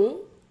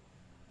do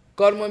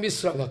Karma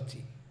Misra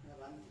Bhakti.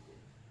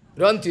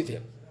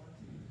 Rantidev.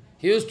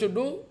 He used to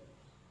do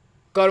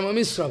Karma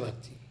Misra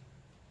Bhakti.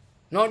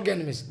 Not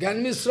Gyan Misra.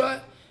 Gyan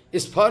Misra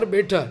is far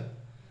better.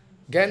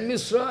 Gyan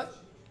Misra,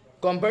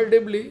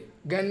 comparatively,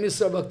 Gyan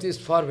Misra Bhakti is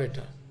far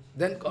better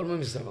than Karma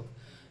Misra Bhakti.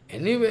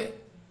 Anyway,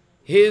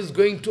 he is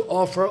going to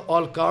offer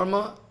all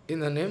karma in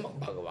the name of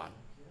Bhagavan.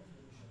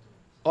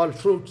 All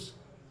fruits.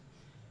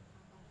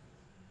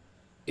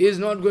 He is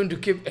not going to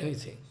keep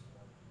anything.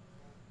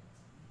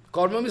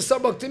 Karma Misra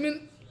Bhakti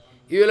means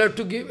you will have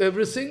to give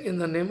everything in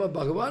the name of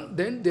Bhagavan,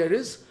 then there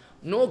is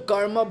no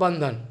karma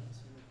bandhan.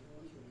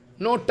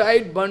 No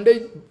tight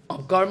bondage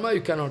of karma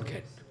you cannot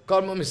get.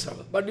 Karma Misra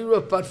Bhakti. But you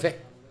were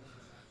perfect.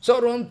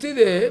 So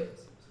Rantidev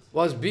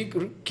was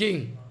big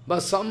king, but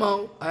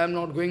somehow, I am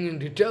not going in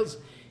details,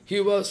 he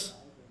was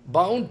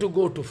bound to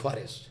go to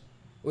forest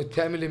with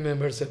family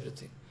members,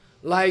 everything.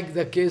 Like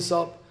the case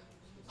of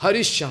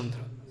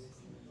Harishchandra.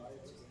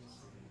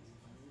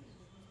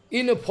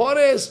 In a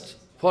forest,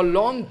 for a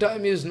long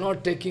time he is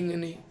not taking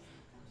any,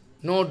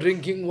 no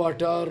drinking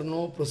water,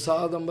 no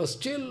prasadam, but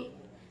still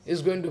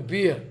is going to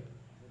bear.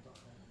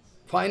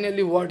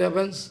 Finally what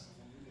happens?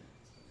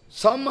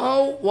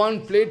 Somehow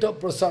one plate of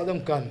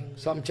prasadam coming,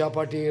 some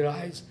chapati,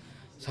 rice,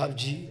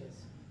 sabji,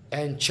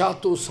 and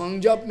chatu.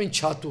 Sangjap means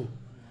chatu.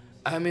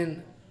 I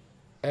mean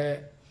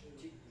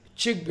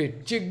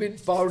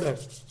chickpeas powder.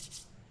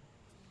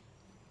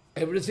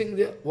 Everything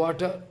there,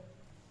 water.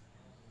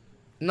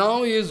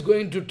 Now he is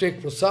going to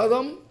take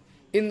prasadam.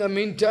 In the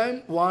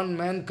meantime, one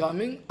man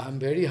coming, I am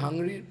very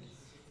hungry.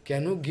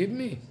 Can you give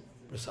me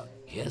prasadam?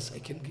 Yes, I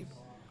can give.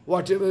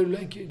 Whatever you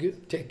like, you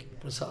give,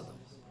 take prasadam.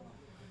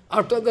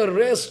 After the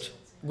rest,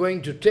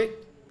 going to take,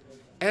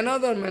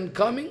 another man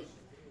coming,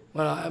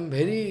 but I am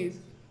very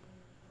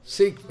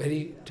sick,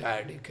 very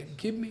tired. You can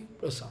give me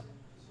prasadam.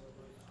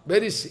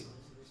 Very sick.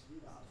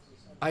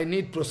 I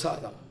need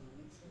prasadam.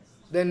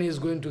 Then he is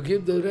going to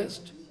give the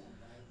rest.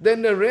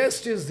 Then the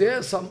rest is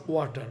there, some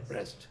water,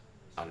 rest,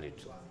 a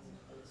little.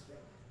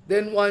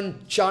 Then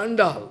one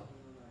Chandal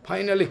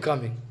finally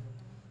coming.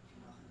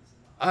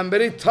 I am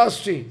very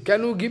thirsty.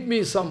 Can you give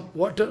me some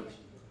water?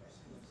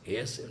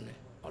 Yes,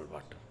 all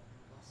water.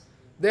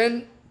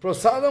 Then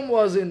prasadam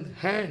was in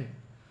hand,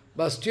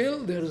 but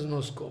still there is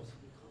no scope.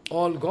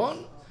 All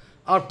gone.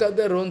 After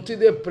the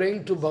Rantidev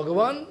praying to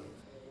Bhagavan,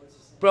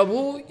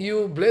 Prabhu,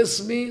 you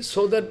bless me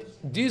so that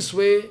this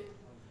way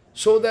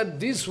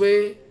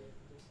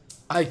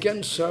I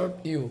can serve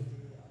you.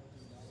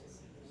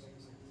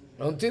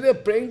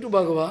 Rantidev praying to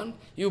Bhagavan,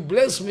 you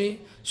bless me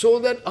so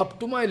that up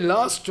to my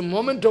last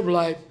moment of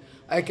life,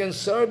 I can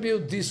serve you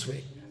this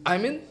way. I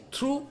mean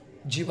through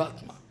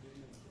Jivatma.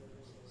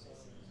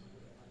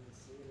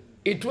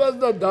 It was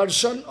the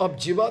darshan of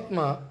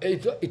Jivatma,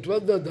 it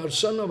was the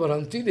darshan of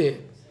Rantidev,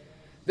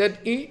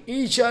 that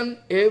each and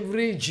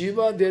every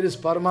Jiva there is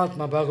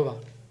Paramatma, Bhagavan.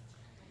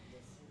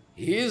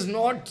 He is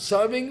not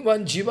serving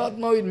one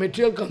Jivatma with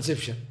material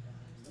conception.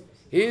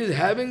 He is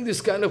having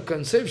this kind of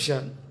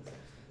conception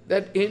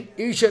that in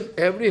each and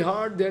every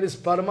heart there is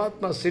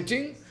Paramatma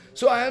sitting,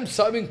 so I am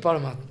serving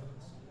Paramatma.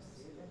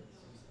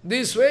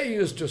 This way he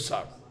used to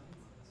serve.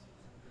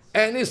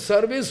 And his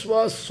service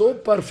was so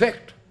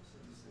perfect,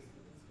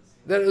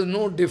 there is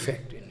no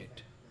defect in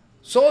it.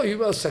 So he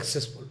was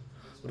successful.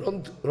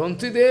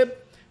 Rantidev,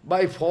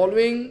 by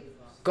following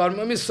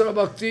Karma Mishra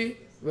Bhakti,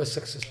 was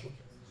successful.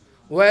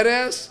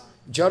 Whereas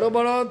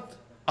Jadabharat,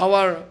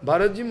 our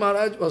Bhagavad Ji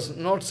Maharaj, was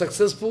not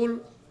successful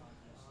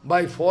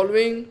by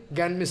following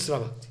Gyan Mishra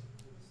Bhakti,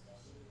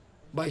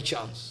 by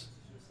chance.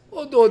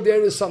 Although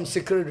there is some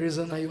secret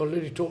reason I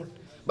already told.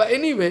 But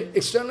anyway,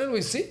 externally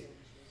we see,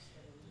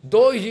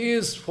 though he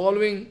is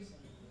following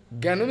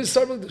Gyan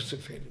Mishra Bhakti, this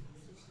is failure.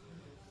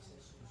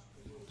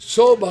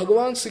 So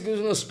Bhagavan Sri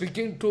Krishna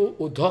speaking to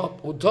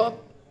Uddhava,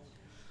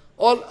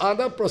 all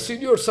other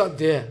procedures are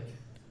there.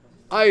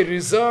 I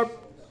reserve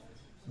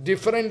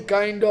different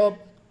kind of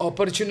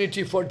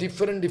opportunity for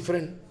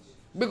different,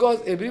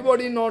 because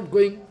everybody not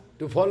going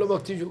to follow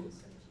Bhakti Yoga.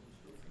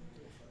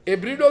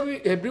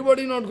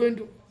 Everybody not going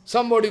to,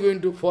 somebody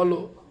going to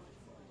follow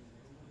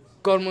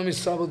Karma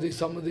Mishra Bhakti,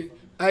 somebody,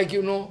 like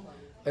you know,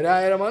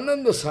 Raya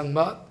Ramananda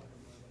Sanghat,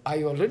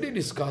 I already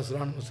discussed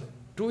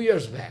 2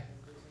 years back.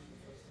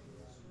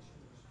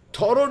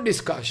 Thorough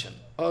discussion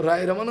of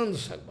Raya Ramananda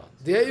Sanghat.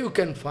 There you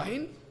can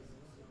find,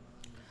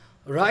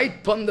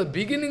 right from the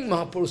beginning,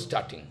 Mahaprabhu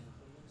starting.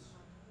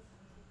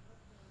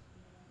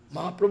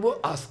 Mahaprabhu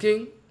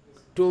asking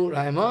to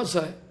Raya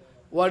Mahasaya,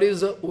 what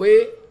is the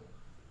way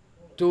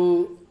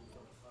to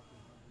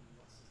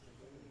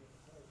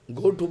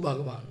go to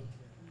Bhagavan?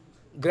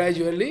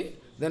 Gradually,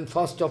 then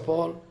first of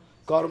all,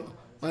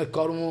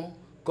 karmarpan,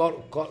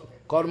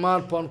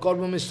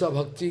 karma mishra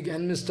bhakti,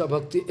 gyan mishra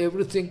bhakti,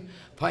 everything.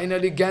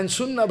 Finally, gyan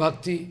sunna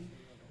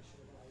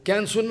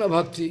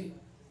bhakti.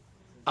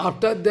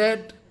 After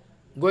that,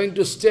 going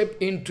to step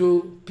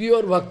into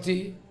pure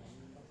bhakti.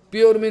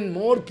 Pure means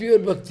more pure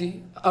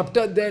bhakti.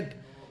 After that,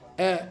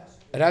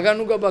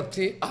 raganuga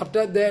bhakti.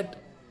 After that,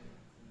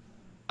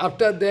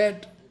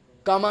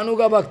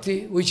 kamanuga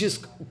bhakti, which is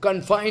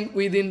confined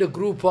within the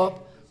group of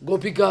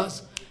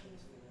gopikas.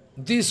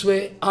 This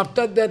way,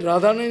 after that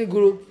Radharani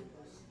group,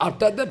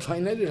 after that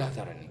finally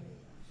Radharani.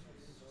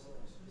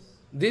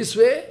 This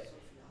way,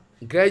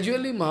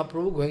 gradually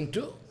Mahaprabhu going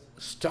to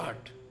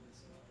start.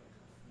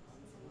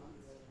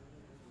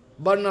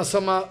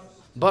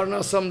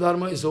 Varnasam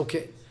dharma is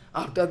okay.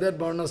 After that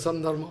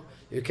Varnasam dharma,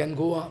 you can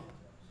go up.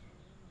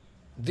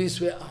 This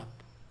way up.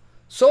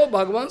 So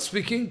Bhagavan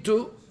speaking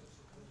to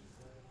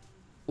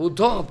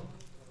Uddhava,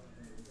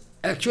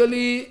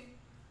 actually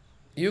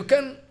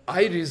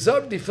I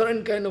reserve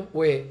different kind of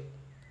way.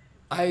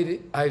 I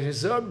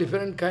reserve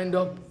different kind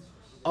of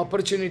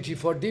opportunity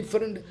for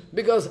different,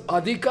 because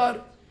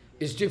adhikar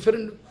is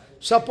different.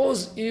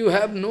 Suppose you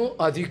have no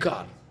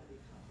adhikar.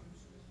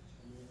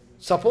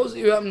 Suppose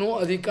you have no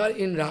adhikar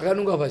in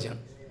Raganuga Bhajan.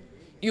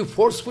 You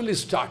forcefully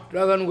start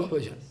Raganuga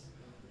Bhajan.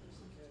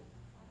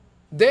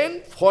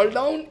 Then fall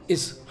down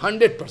is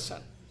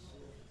 100%.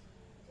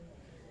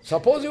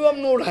 Suppose you have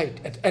no right.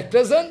 At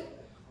present,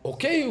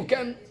 okay, you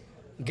can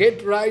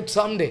get right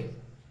someday.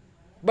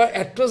 But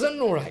at present,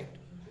 no right.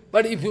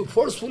 But if you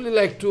forcefully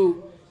like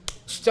to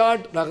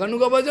start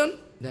Raganuga Bhajan,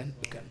 then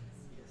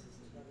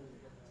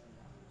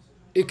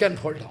you can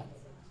fall down.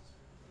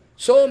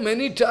 So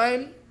many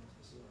times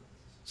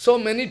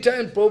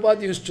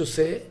Prabhupada used to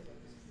say,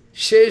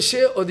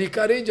 Sheshe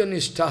adhikari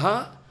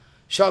janishtaha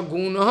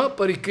shagunaha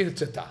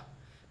parikirtata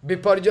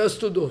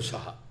viparjastu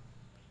doshaha.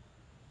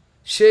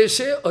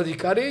 Sheshe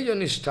adhikari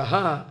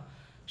janishtaha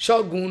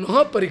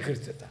shagunaha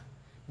parikirtata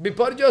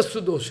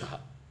viparjastu doshaha.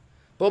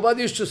 Prabhupada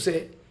used to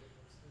say,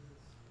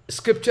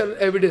 scriptural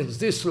evidence,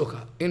 this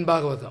sloka in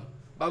Bhagavatam,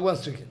 Bhagavan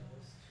Sri Krsna.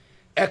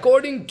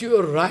 According to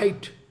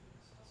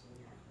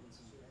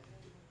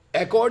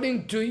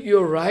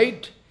your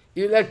right,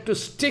 you like to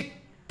stick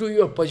to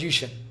your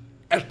position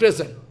at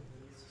present.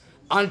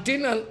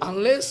 Until and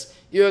unless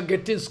you are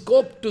getting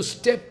scope to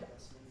step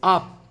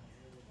up.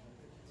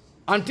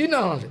 Until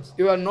and unless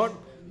you are not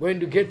going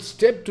to get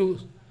step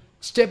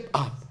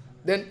up,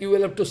 then you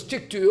will have to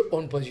stick to your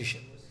own position.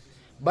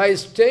 By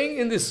staying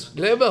in this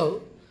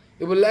level,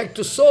 you will like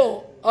to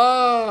show,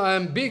 I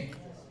am big.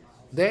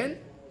 Then,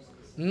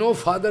 no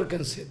father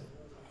can say.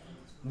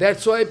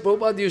 That's why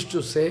Prabhupada used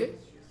to say,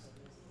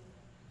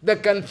 the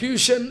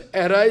confusion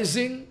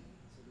arising,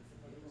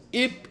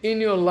 if in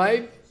your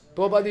life,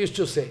 Prabhupada used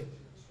to say,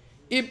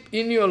 if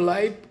in your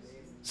life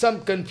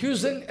some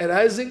confusion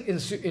arising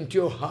into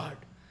your heart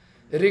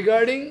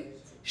regarding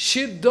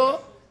Siddha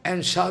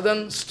and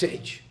Sadhan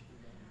stage.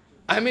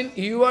 I mean,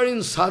 you are in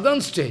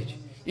Sadhan stage.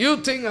 You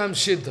think I am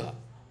Siddha.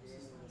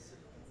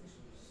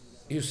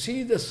 you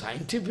see the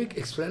scientific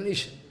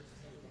explanation.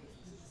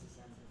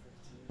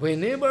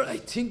 Whenever I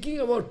thinking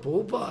about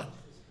Prabhupada,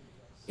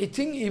 I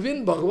think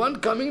even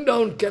Bhagavan coming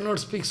down cannot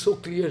speak so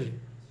clearly.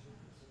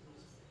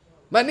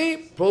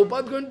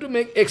 Prabhupada going to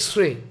make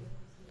X-ray.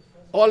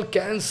 All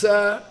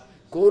cancer,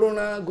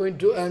 corona going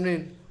to,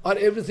 or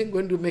everything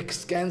going to make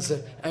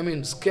cancer,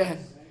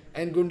 scan,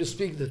 and going to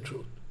speak the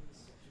truth.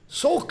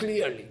 So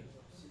clearly.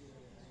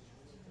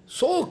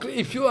 So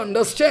if you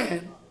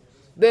understand,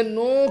 then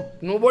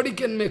nobody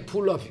can make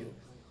fool of you.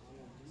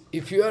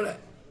 If you are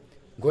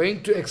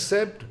going to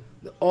accept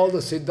all the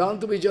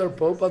Siddhanta which are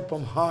Prabhupada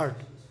from heart,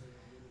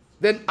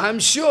 then I am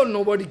sure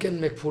nobody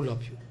can make fool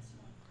of you.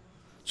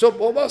 So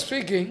Prabhupada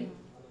speaking,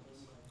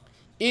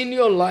 in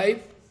your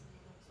life,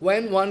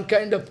 when one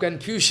kind of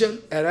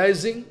confusion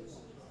arising,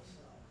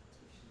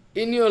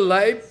 in your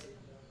life,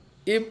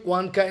 if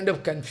one kind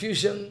of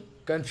confusion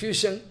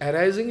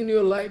arising in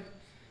your life,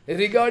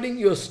 regarding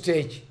your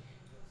stage,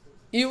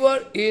 you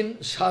are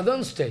in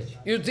sadhana stage,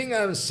 you think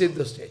I am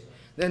siddha stage,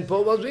 then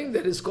Prabhupada saying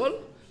that is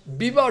called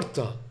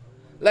vivarta,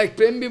 like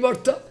prem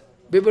vivarta,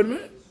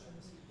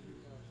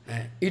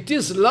 it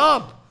is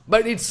love,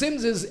 but it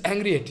seems is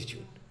angry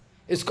attitude.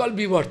 It's called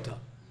vivarta.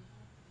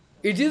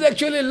 It is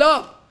actually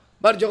love,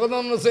 but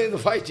Jagadamma says the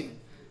fighting.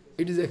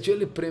 It is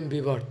actually prem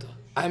vivarta.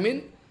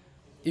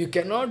 You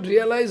cannot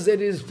realize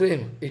that it is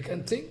prem. You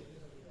can think.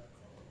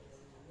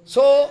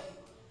 So,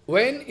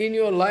 when in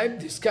your life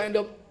this kind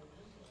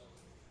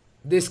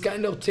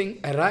of thing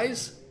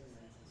arise,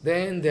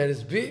 then there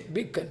is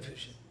big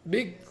confusion,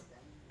 big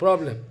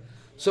problem.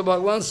 So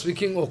Bhagavan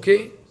speaking,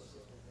 okay,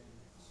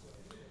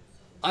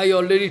 I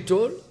already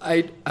told,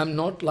 I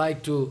don't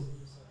like to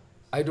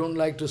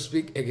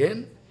speak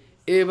again.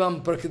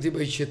 Evam prakriti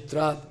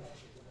vaishitrat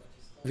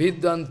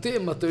vidyante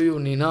matayo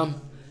ninam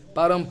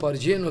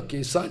paramparjeno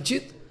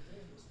kesanchit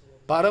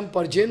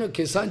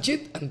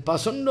and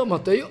pasando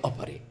matayo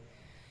apare.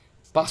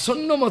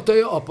 Pasando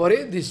matayo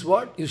apare, this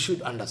word you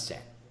should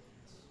understand.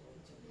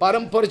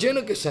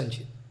 Paramparjeno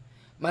kesanchit.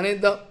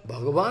 The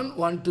Bhagavan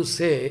want to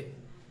say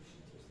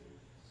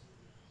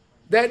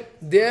that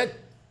their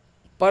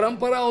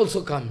parampara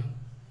also coming.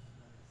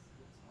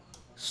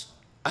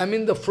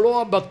 The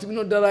flow of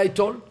Bhaktivinoda that I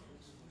told,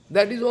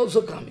 that is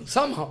also coming.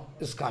 Somehow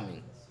is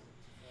coming.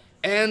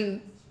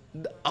 And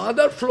the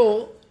other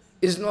flow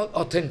is not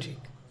authentic.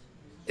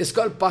 It's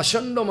called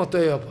Pasando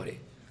Matayapari.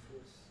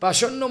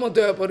 Pasando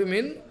Matayapari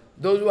means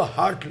those who are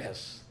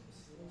heartless.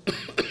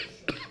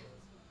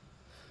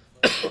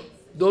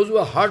 Those who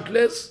are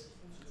heartless,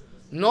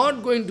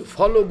 not going to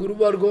follow Guru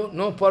Varga,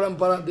 no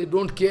parampara, they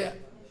don't care.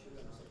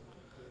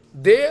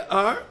 They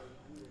are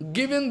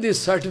given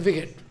this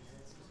certificate.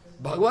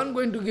 Bhagavan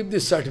going to give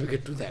this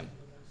certificate to them.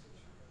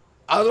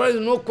 Otherwise,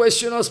 no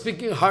question of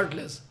speaking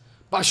heartless.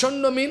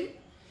 Pasanda mean,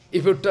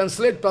 if you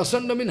translate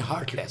Pasanda mean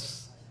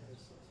heartless.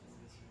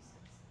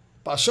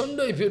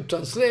 Pasanda, if you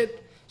translate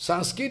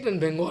Sanskrit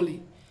and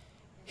Bengali,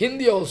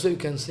 Hindi also you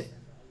can say.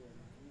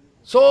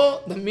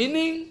 So, the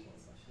meaning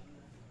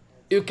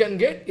you can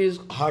get is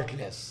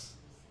heartless.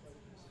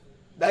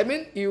 That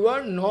means you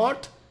are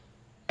not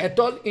at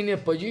all in a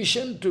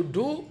position to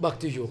do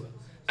Bhakti Yoga.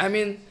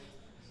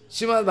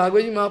 Srimad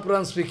Bhagavad Ji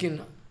Maharaj speaking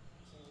now.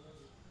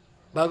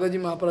 Bhagavad Ji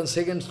Maharaj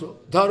second sloka.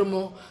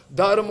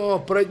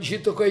 Dharmo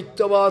prajhita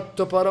kaityavat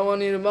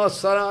paramanirma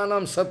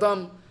saranam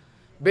satam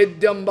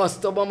vedyam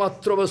vastavam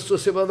atravastu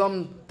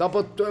sivadam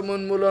tapatva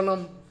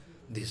munmulanam.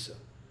 This.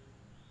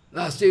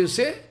 Last day you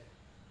say,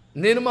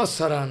 nirma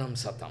saranam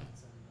satam.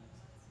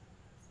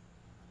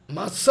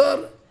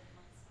 Matsar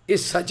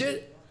is such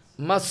a,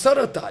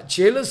 matsarata,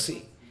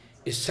 jealousy,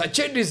 is such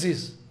a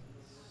disease.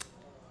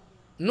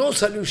 No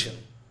solution.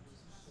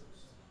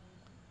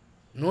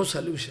 No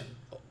solution.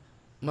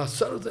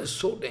 Matsarata is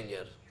so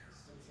dangerous.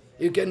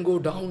 You can go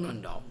down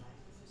and down.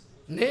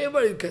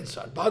 Never you can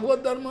start.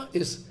 Bhagavad Dharma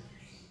is,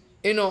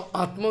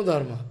 Atma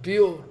Dharma,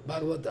 pure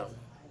Bhagavad Dharma.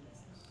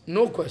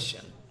 No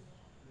question.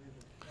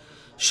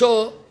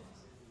 So,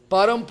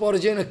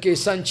 Paramparjena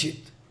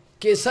Kesanchit.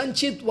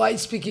 Kesanchit, why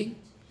speaking?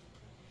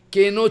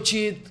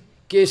 Kenochit,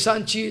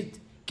 Kesanchit,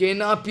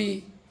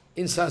 Kenapi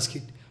in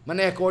Sanskrit.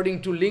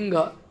 According to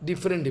Linga,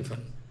 different.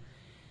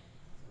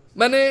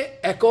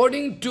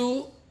 According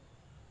to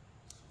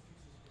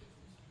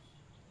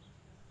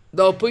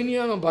the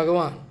opinion of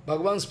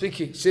Bhagavan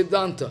speaking,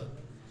 Siddhanta,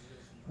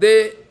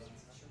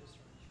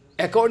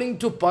 according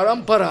to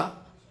parampara,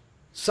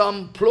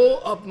 some flow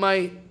of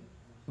my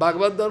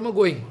Bhagavad Dharma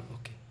going on.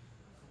 Okay.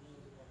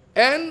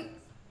 And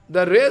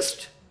the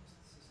rest,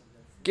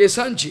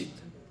 Kesanchit,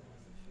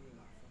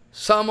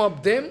 some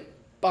of them,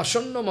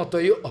 Pashanna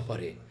Matayo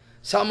apare.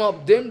 Some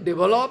of them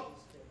develop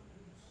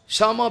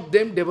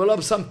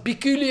some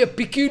peculiar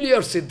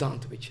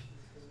Siddhanta Vichara.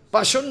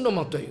 Pashanna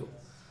Matayo.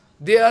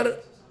 They are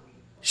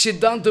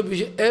Siddhanta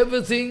Vichara,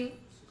 everything,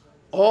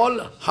 all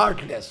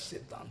heartless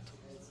Siddhanta.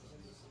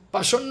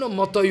 Pashanna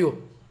Matayo.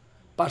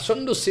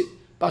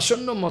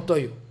 Pashanna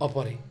Matayo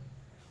apare.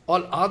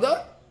 All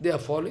other, they are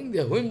following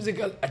their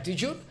whimsical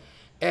attitude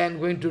and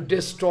going to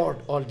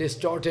distort or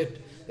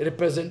distorted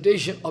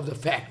representation of the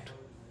fact.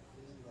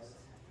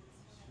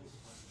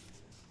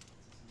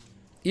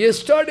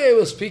 Yesterday I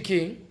was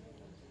speaking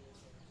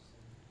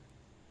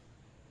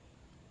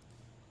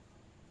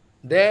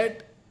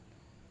that,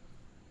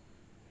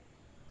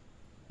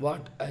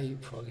 what I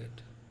forget.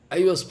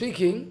 I was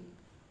speaking,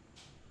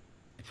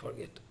 I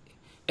forget.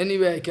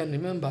 Anyway, I can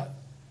remember.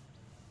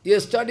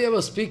 Yesterday I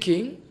was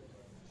speaking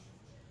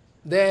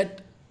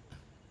that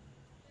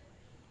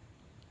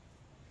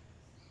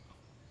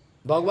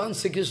Bhagavan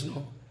Sri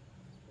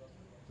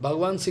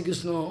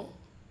Krsna,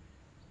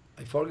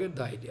 I forget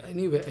the idea.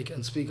 Anyway, I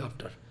can speak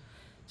after.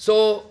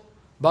 So,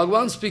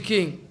 Bhagavan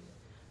speaking,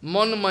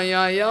 Man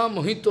mayaya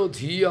mohito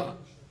dhiya,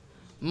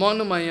 man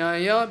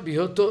mayaya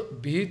bihito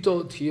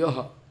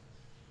dhiya,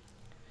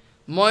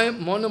 man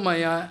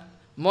mayaya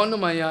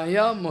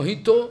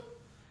mohito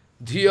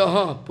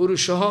dhiya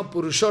purushaha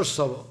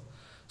purushasava,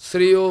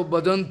 sriyo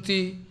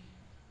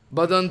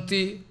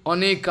badanti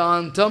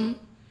anekantam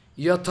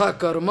yatha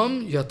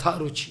karmam yatha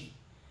ruchi.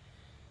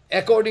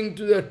 According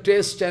to their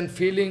taste and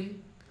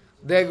feeling,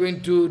 they are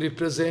going to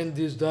represent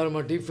this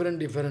dharma, different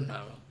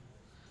dharma.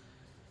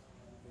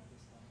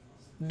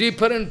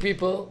 Different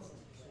people,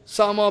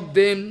 some of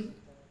them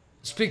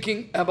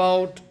speaking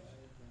about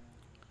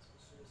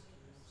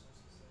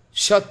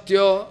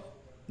Satya,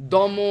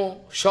 Dhammo,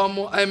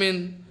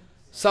 Shamo,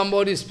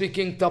 somebody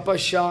speaking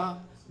tapasya,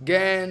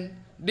 Gyan,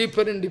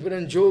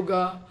 different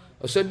yoga,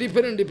 so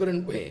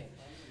different way.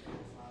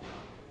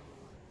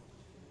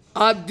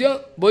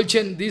 Adya,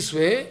 bolchen this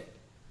way,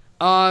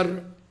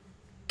 are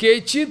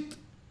Kechit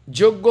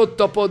Joggo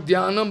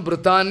Tapodhyanam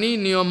Bratani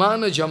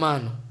Niyamana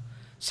Jamano.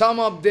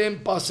 Some of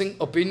them passing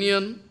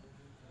opinion,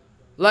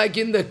 like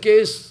in the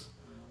case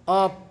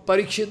of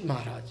Parikshit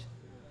Maharaj.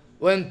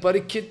 When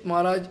Parikshit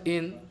Maharaj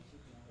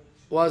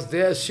was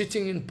there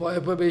sitting in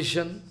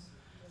Payapabhation,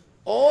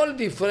 all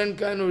different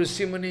kind of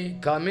ceremony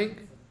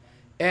coming,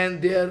 and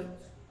they are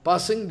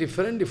passing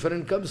different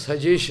kind of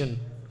suggestion.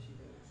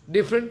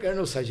 Different kind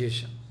of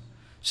suggestion.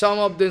 Some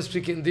of them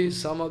speaking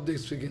this, some of them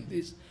speaking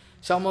this,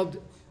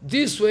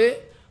 this way,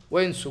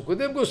 when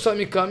Sukadeva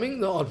Goswami coming,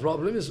 the whole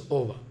problem is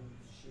over.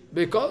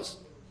 Because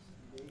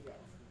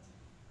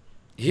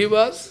he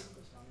was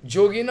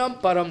Yoginam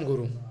Param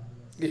Guru.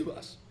 He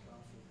was.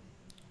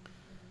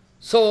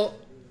 So,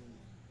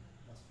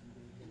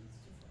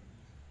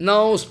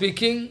 now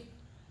speaking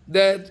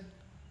that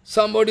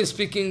somebody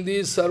speaking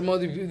this,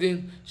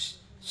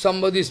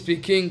 somebody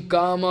speaking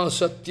Kama,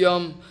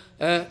 Satyam,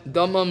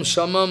 Dhammam,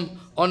 Shamam,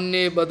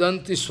 Anne,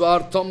 Badanti,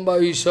 Swartham,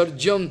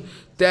 Vaisarjam,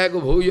 Tag,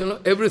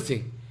 Bhojana,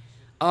 everything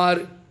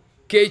are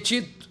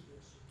Kechit,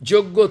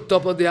 Joggo,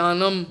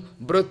 Tapadhyanam,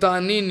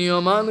 Bratani,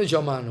 Niyamano,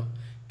 Jamano.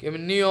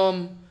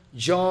 Niyam,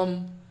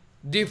 Jam,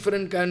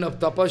 different kind of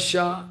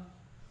tapasya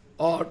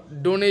or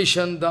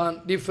donation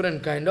done,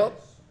 different kind of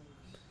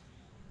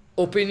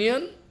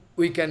opinion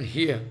we can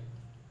hear.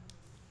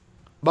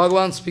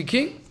 Bhagavan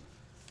speaking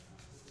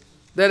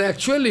that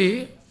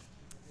actually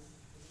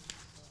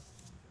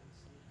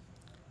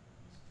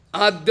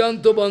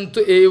Adyanto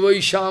bantu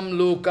evaisham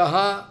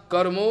lokaha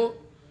karmo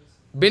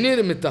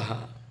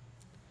binirmitaha.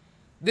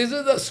 This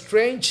is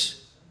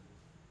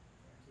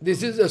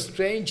a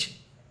strange,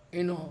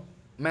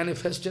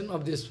 manifestation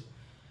of this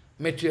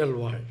material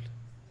world.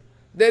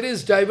 There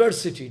is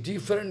diversity,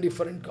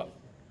 different color,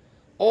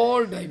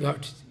 all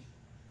diversity.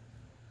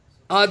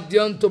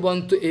 Adyanto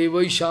bantu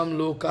evaisham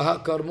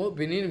lokaha karmo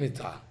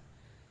binirmitaha.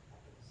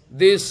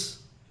 This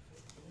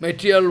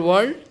material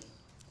world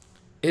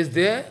is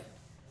there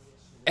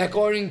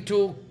according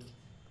to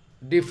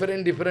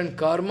different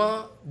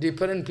karma,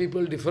 different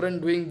people,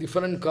 doing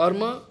different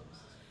karma,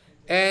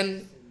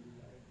 and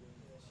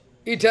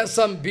it has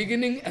some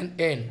beginning and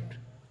end.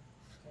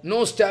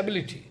 No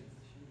stability.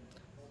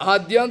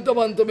 Adyanta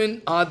banto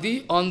means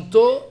adi,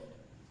 anto,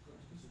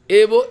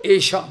 evo,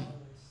 esham.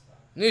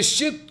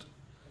 Nishchit,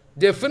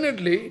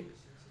 definitely,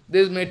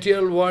 this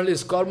material world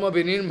is karma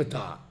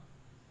vinirmita.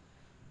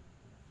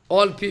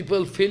 All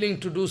people feeling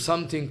to do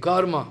something,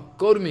 karma,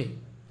 kormi.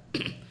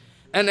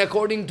 And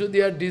according to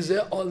their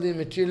desire, all the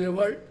material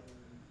world.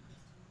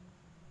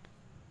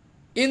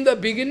 In the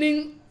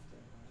beginning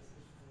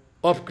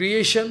of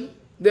creation,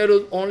 there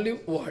was only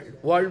world.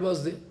 World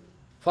was there.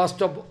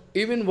 First of all,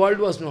 even world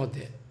was not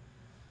there.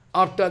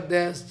 After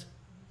that,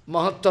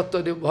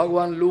 Mahatattva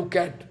Bhagavan look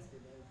at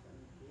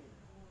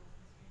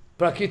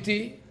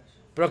Prakriti,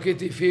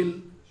 Prakriti feel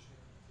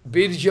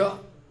Birja,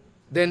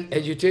 then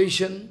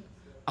agitation.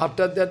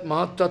 After that,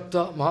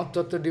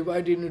 Mahatattva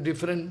divided into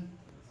different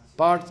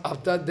parts.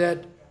 After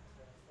that,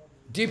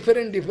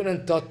 different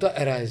tattva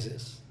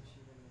arises.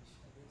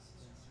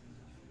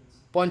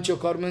 Pancha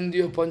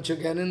karmendiyo, pancha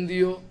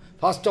gyanendiyo.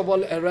 First of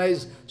all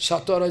arise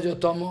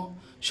Sato-Rajo-Tamo.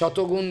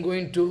 Shatogun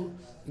going to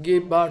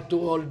give birth to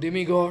all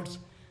demigods.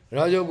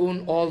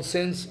 Rajogun all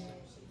sense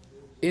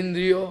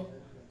indriyo.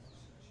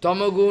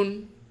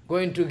 Tamagun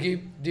going to give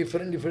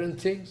different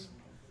things.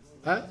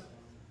 Huh?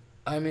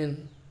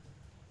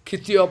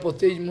 Khitya,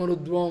 Patej,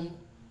 Marudvam,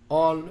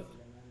 all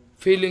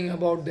feeling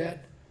about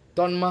that.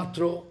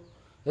 Tanmatro.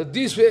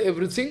 This way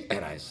everything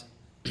arises.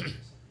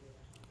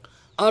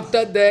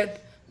 After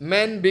that,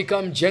 man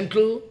become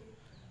gentle,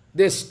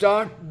 They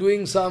start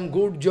doing some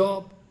good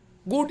job,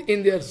 good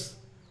in their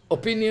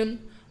opinion,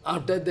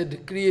 after the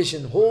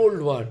creation, whole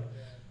world.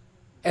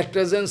 At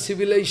present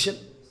civilization,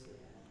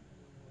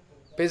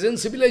 peasant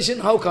civilization,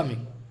 how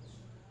coming?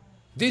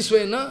 This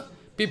way, na?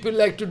 People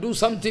like to do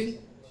something.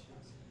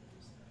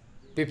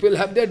 People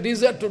have their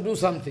desire to do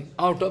something.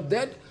 Out of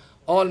that,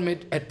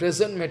 at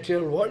present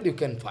material world you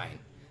can find.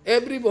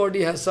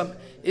 Everybody has some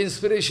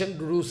inspiration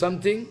to do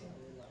something,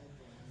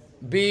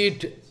 be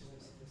it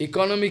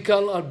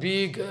economical or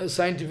be it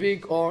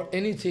scientific or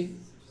anything.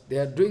 They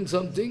are doing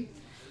something.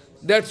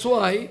 That's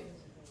why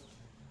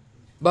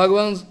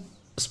Bhagavan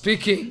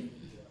speaking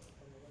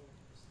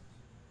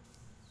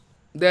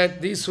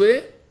that this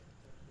way,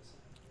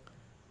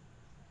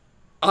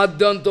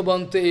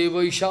 Adyantabante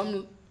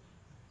evaisham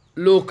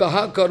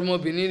lokaha karma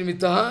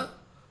vinirmitaha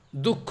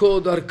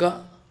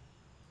dukkhodarka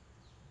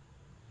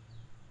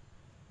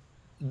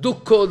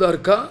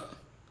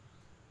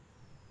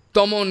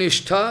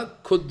tamonishta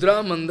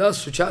khudra manda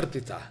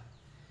sucharpita.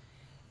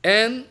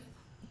 And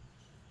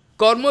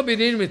karma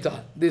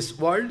vinirmita, this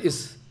world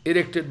is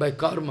erected by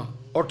karma,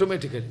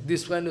 automatically,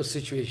 this kind of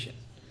situation.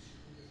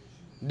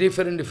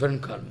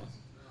 Different karma.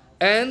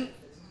 And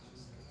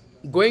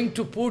going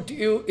to put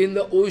you in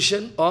the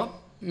ocean of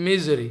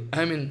misery,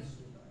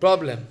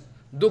 problem.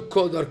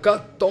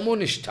 Dukkhodarka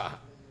tamonishta.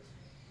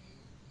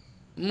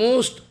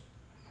 Most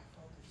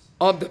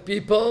of the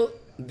people,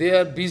 they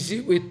are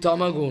busy with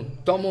tamagun,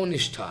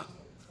 tamonishta.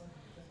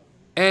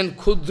 And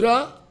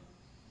khudra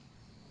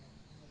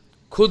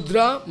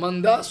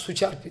manda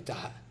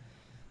sucharpita.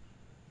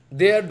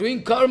 They are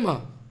doing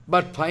karma,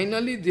 but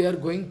finally they are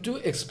going to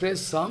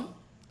express some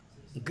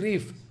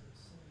grief.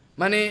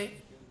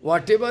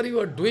 Whatever you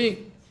are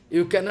doing,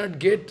 you cannot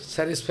get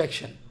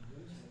satisfaction.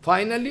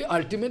 Finally,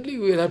 ultimately,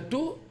 you will have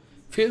to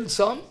feel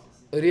some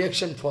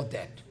reaction for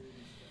that.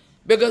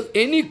 Because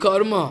any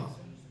karma,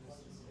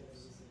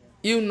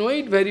 you know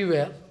it very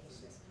well.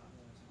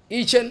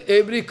 Each and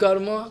every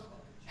karma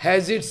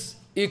has its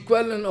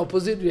equal and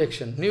opposite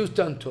reaction.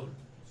 Newton told.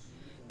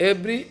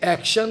 Every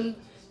action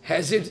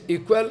has its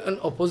equal and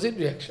opposite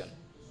reaction.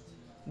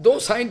 Though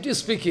scientists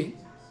speaking,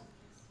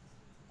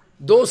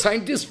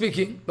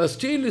 but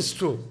still it's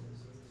true.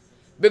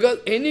 Because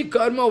any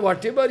karma,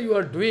 whatever you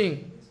are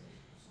doing,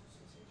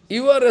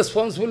 you are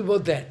responsible for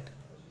that.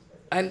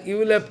 And you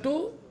will have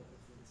to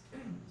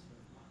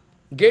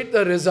get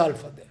the result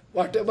for that.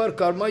 Whatever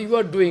karma you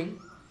are doing,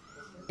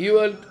 you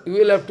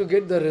will have to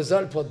get the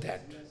result for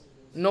that.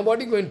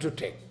 Nobody going to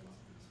take.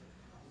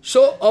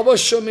 So,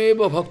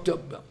 avashyameva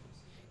bhaktavyam.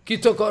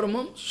 Kita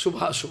karmam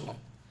subhashubham.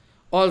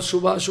 All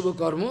subhashubha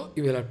karma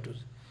you will have to.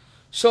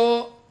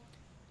 So,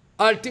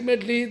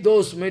 ultimately,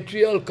 those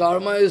material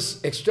karma is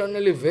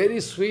externally very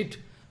sweet,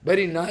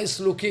 very nice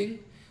looking.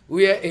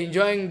 We are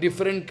enjoying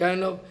different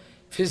kind of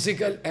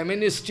physical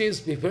amenities,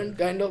 different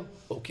kind of,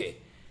 okay.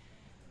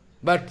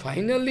 But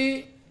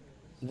finally,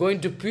 going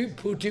to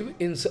put you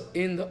in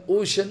the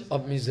ocean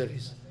of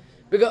miseries.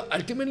 Because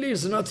ultimately,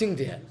 it's nothing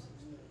there.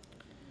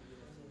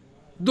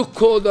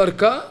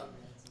 Dukkhodarka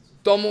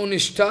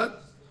tamonishta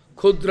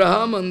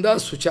khudraha manda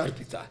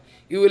sucharpita.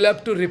 You will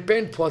have to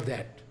repent for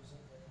that.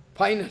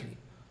 Finally.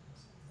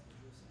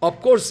 Of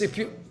course, if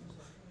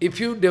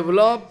you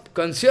develop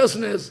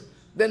consciousness,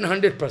 then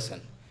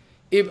 100%.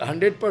 If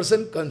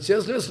 100%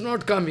 consciousness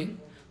not coming,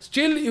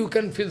 still you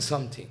can feel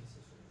something.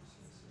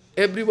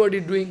 Everybody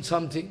doing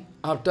something,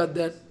 after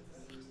that,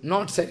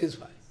 not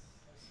satisfied.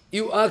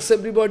 You ask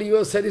everybody, you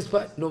are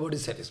satisfied? Nobody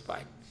is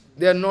satisfied.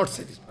 They are not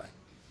satisfied.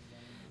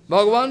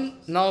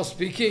 Bhagavan now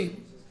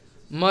speaking,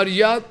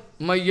 Maya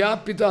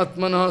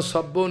pitatmana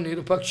sabbo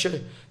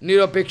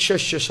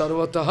nirapekshasya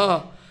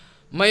sarvataha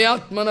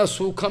mayatmana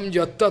sukham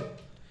jattat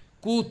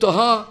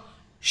kutaha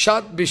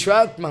shat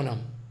vishvatmanam.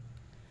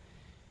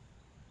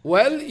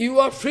 Well, you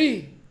are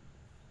free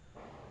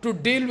to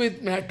deal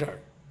with matter,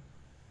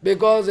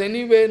 because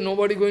anyway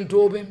nobody going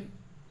to obey me.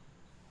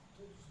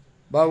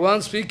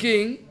 Bhagavan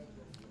speaking,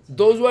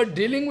 those who are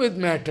dealing with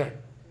matter,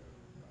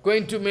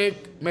 going to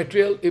make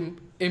material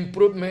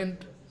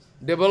improvement,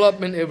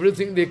 development,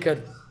 everything they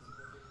can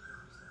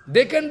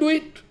do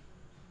it,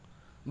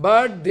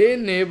 but they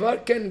never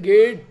can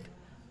get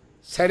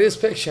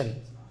satisfaction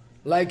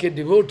like a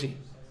devotee,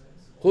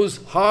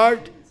 whose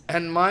heart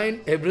and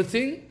mind,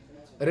 everything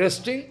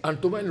resting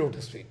unto my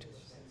lotus feet.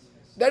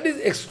 That is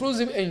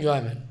exclusive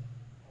enjoyment.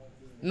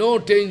 No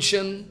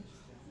tension,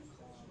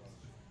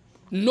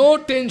 no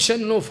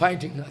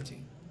fighting,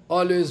 nothing.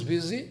 Always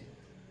busy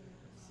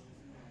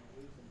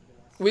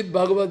with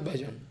Bhagavad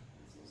Bhajan.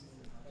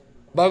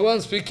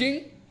 Bhagavan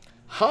speaking,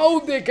 how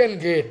they can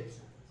get,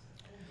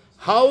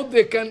 how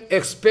they can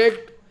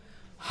expect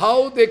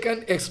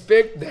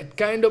that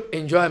kind of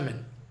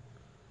enjoyment,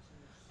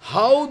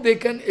 how they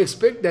can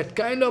expect that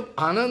kind of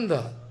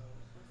ananda,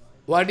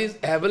 what is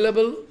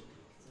available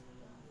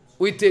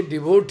with a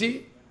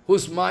devotee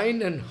whose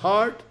mind and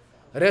heart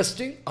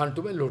resting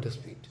unto my lotus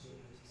feet.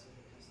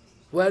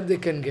 Where they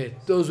can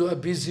get? Those who are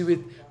busy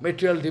with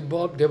material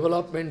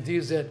development,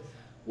 these that,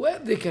 where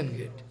they can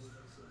get?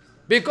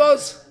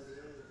 Because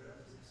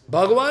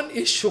Bhagavan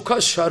is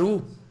Sukha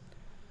Swarup.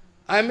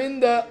 I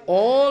mean the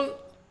all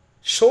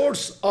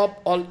source of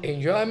all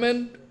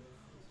enjoyment,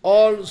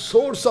 all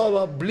source of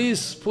a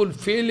blissful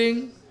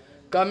feeling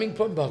coming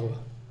from Bhagavan.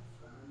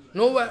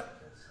 Nowhere.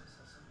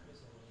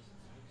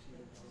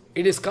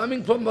 It is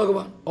coming from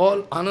Bhagavan.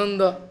 All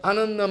Ananda,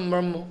 Anandam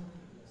Brahma.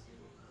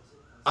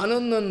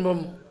 Anandam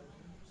Brahma.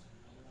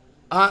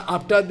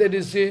 After that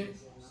you see,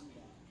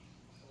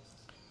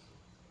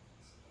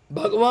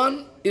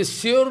 Bhagavan is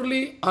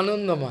surely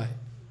Anandamaya.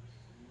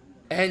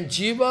 And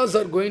jivas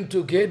are going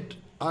to get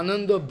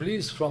Ananda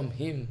bliss from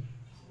him.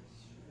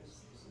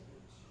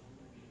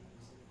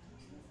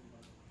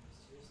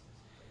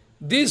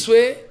 This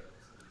way,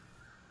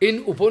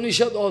 in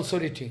Upanishad also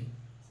written,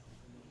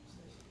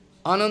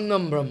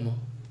 Anandam Brahma.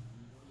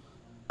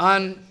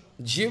 And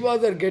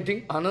jivas are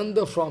getting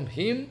Ananda from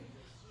him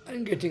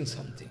and getting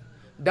something.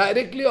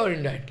 Directly or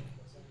indirectly.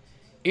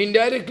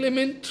 Indirectly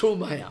means through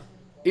Maya.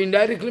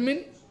 Indirectly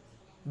means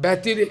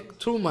Bhatirik,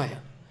 through Maya.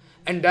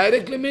 And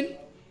directly means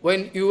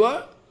when you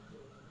are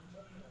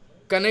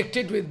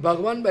connected with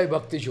Bhagavan by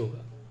Bhakti Yoga.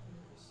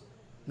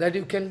 That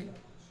you can.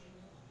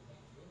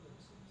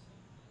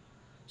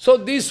 So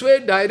this way,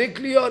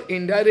 directly or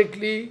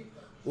indirectly,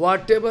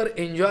 whatever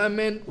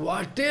enjoyment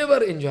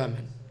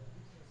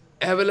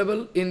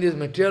available in this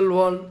material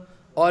world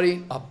or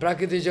in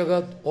Aprakriti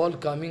Jagat, all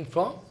coming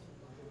from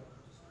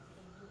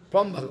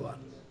Bhagavan.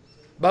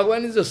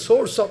 Bhagavan is the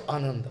source of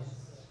Ananda.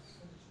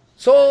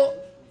 So,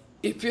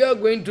 if you are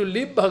going to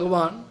leave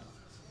Bhagavan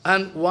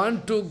and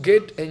want to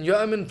get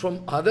enjoyment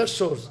from other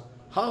source,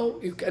 how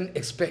you can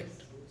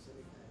expect?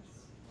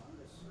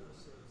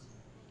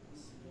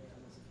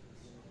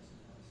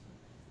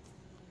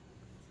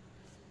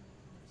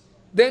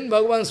 Then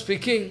Bhagavan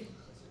speaking,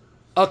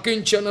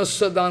 Akinchana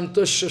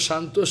dantasya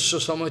santasya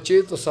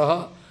samacheta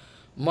saha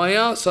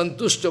maya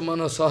santushta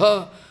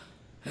manasaha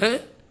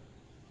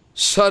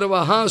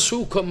sarvaha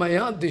sukha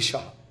maya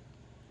disha.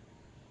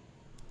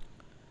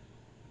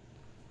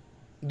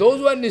 Those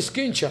who are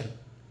Niskinchan.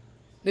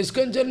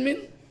 Niskinchan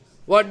means,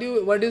 what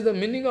is the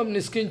meaning of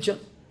Niskinchan?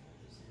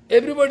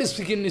 Everybody is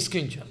speaking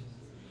Niskinchan.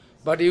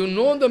 But you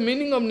know the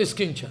meaning of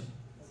Niskinchan.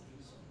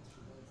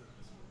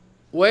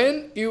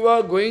 When you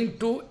are going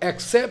to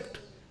accept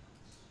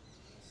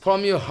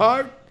from your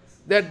heart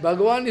that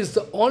Bhagavan is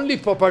the only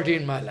property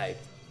in my life,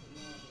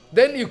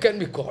 then you can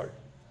be called.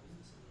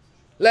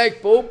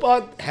 Like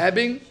Prabhupada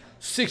having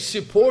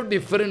 64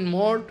 different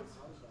modes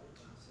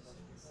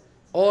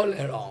all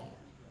around.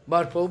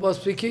 But Prabhupada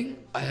speaking,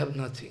 I have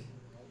nothing.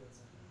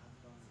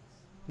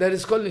 That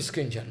is called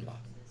Niskinchan Bhava.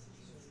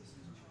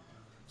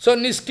 So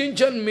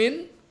Niskinchan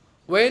means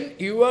when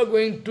you are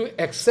going to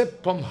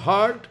accept from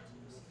heart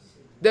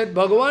that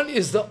Bhagavan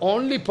is the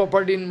only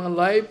property in my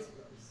life,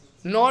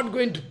 not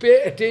going to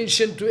pay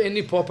attention to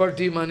any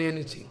property, money,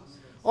 anything.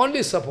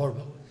 Only support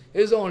Bhagavan. He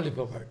is the only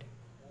property.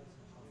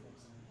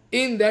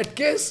 In that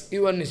case,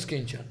 you are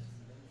Niskinchan.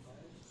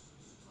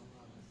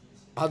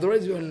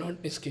 Otherwise, you are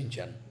not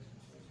Niskinchan.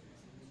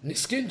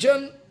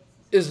 Niskinchan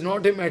is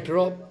not a matter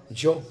of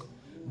joke.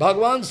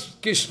 Bhagavan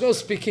Krishna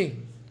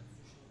speaking.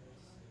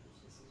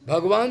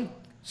 Bhagavan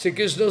Sri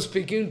Krishna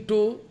speaking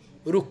to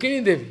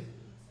Rukmini Devi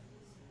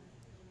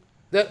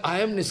that I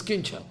am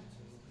Niskinchan.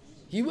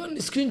 You are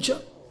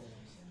Niskinchan.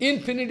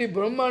 Infinity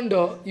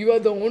Brahmanda, you are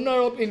the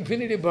owner of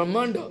infinity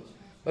Brahmanda.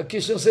 But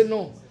Krishna said,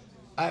 no,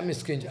 I am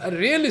Niskinchan. And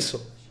really so.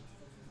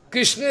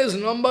 Krishna is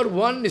number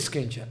one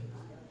Niskinchan.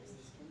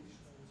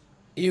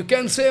 You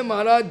can say,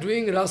 Maharaj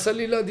doing Rasa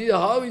Leela,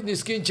 how is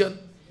Niskinchan?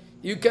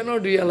 You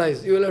cannot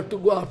realize. You will have to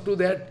go up to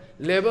that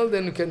level,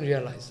 then you can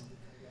realize.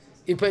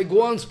 If I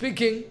go on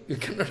speaking, you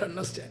cannot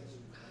understand.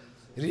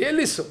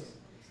 Really so.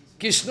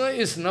 Krishna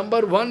is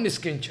number one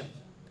Niskinchan.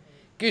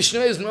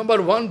 Krishna is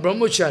number one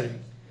Brahmachari.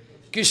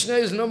 Krishna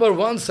is number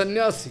one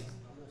sannyasi.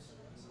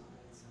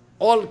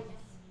 All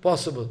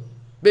possible.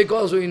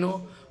 Because we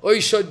know,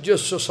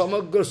 Oishajyasya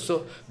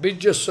samagrasya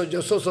vijyasya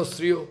jasasa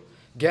striyo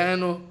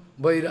jnano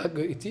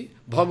vairagya iti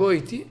bhava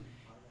iti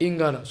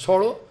ingana.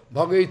 Soro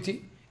bhava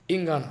iti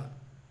ingana.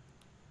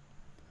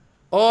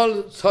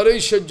 All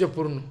saraishajya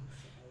purna.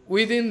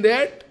 Within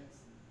that,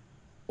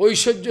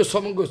 Oishajya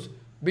samagrasya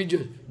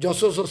vijyasya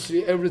jasasa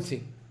striyo,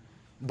 everything.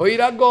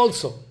 Vairagya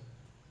also.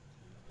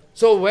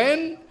 So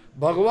when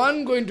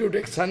Bhagavan going to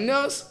take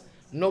sannyas,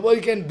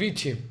 nobody can beat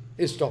him,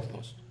 is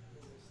topmost.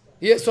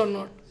 Yes or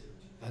not?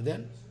 And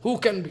then, who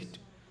can beat?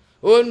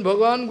 When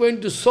Bhagavan going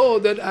to show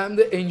that I am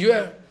the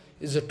enjoyer,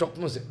 is the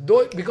topmost.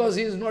 Though, because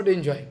he is not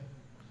enjoying.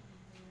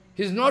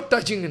 He is not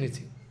touching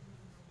anything.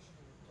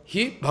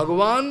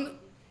 Bhagavan,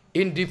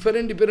 in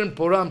different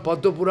Puran,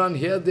 Padma Puran,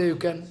 here, there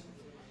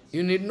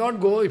you need not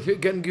go if you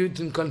can give it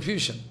in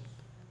confusion.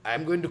 I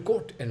am going to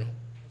quote,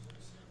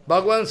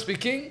 Bhagavan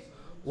speaking,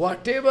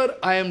 whatever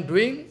I am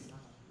doing,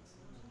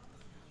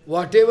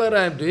 mad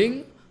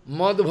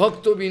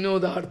bhakto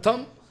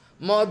vinodartham,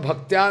 mad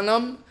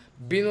bhaktyanam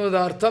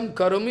vinodartham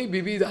karami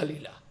vividha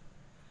lila.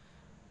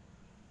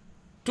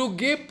 To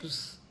give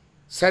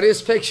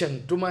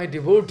satisfaction to my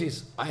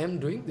devotees, I am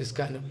doing this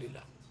kind of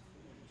lila.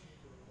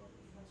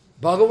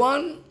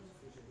 Bhagavan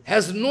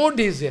has no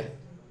desire.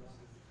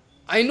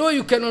 I know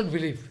you cannot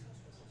believe.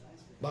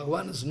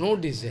 Bhagavan has no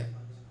desire.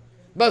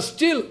 But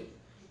still,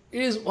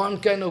 it is one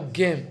kind of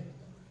game.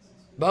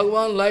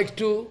 Bhagavan likes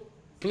to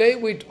play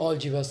with all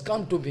jivas.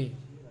 Come to me.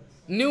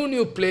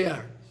 New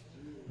player.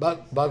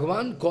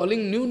 Bhagavan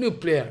calling new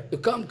player. You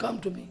come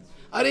to me.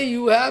 Are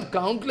you have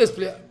countless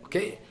players.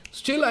 Okay.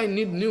 Still I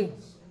need new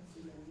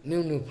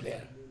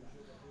player.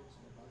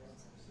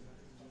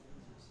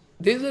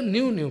 There is a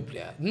new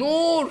player.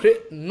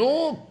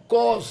 No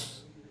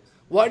cause.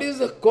 What is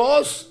the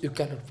cause? You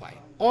cannot find.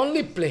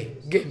 Only play,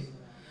 game.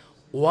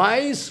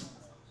 Why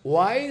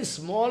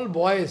small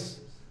boys,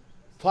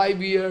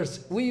 5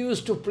 years, we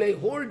used to play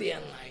whole day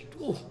and night.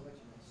 Oh.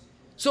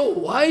 So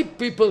why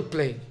people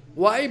play?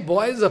 Why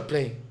boys are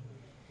playing?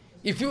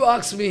 If you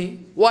ask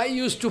me, why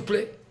you used to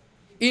play?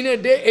 In a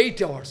day,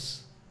 8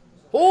 hours.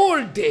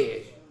 Whole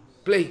day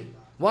playing.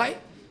 Why?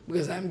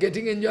 Because I am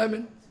getting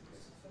enjoyment.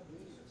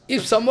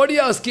 If somebody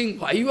asking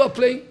why you are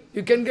playing,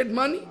 you can get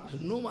money.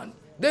 No money.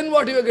 Then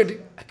what you are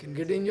getting? I can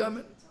get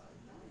enjoyment.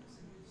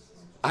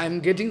 I am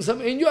getting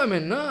some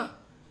enjoyment, na?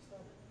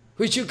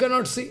 Which you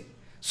cannot see.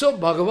 So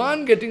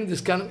Bhagavan getting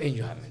this kind of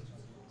enjoyment.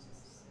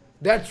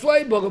 That's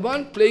why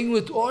Bhagavan playing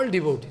with all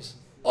devotees.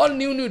 All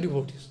new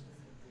devotees.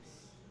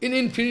 In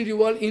infinity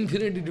world,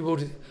 infinity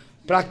devotees.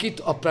 Prakrit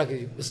or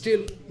Prakriti.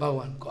 Still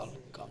Bhagavan call.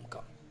 Come.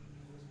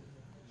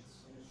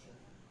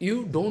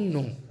 You don't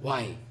know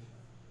why.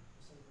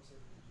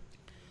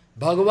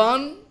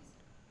 Bhagavan,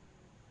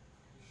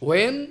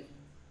 when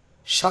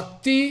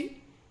Shakti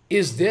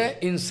is there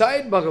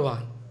inside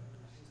Bhagavan,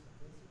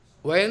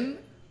 when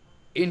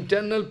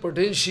internal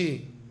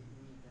potency,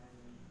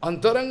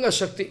 Antaranga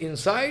Shakti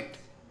inside,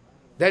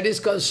 that is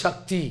called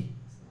Shakti.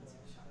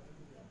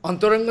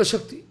 Antaranga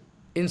Shakti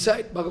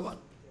inside Bhagavan.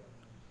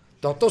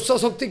 Tatosya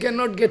Shakti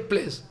cannot get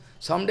place.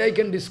 Someday I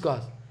can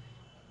discuss.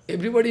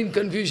 Everybody in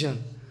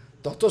confusion.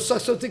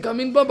 Tatosya Shakti come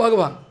in by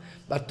Bhagavan.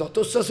 But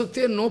Tatosya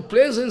Shakti has no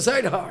place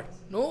inside heart.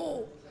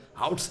 No,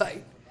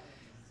 outside.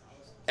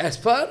 As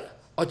per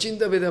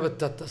Achinta Vedavat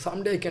Tattva,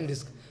 someday I can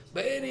discuss.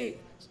 Very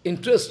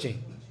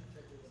interesting.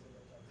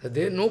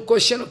 There is no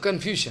question of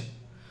confusion.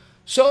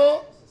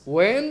 So,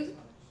 when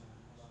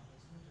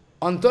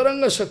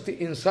Antaranga Shakti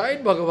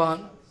inside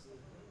Bhagavan,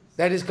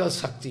 that is called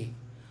Shakti.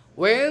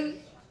 When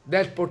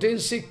that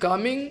potency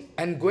coming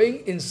and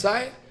going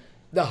inside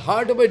the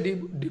heart of a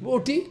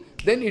devotee,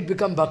 then it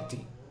becomes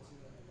bhakti.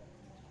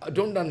 I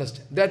don't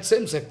understand. That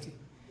same Shakti.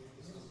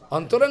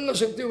 Antaranga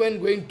Shakti, when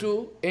going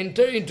to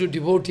enter into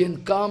devotee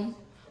and come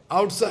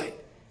outside,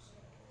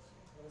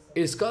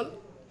 it is called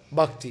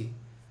bhakti.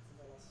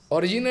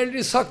 Originally it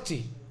is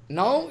Shakti.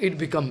 Now it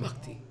becomes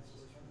bhakti.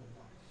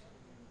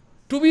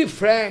 To be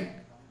frank,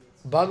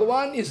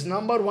 Bhagavan is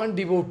 #1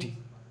 devotee.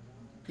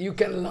 You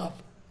can laugh.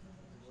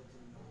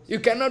 You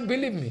cannot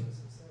believe me.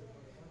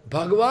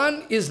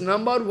 Bhagavan is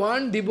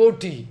 #1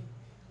 devotee.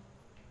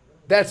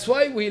 That's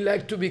why we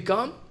like to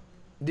become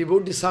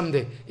devotee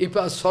someday. If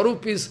our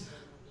Swarup is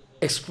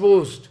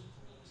exposed.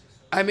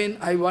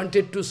 I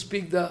wanted to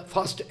speak the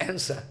first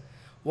answer.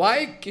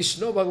 Why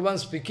Krishna Bhagavan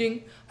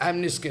speaking, I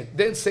am Niskin.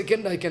 Then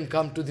second I can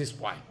come to this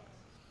point.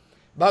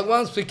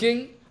 Bhagavan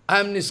speaking,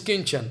 I am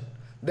Niskinchan.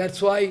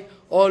 That's why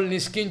all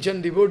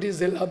Niskinchan devotees,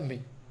 they love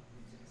me.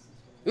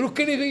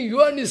 Rukmini,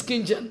 you are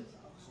Niskinchan.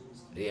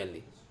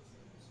 Really.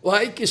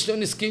 Why Krishna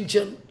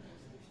Niskinchan?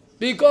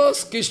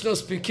 Because Krishna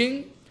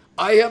speaking,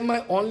 I have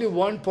my only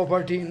one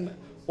property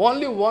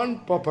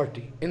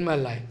in my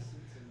life.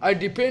 I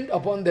depend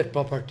upon that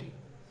property.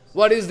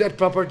 What is that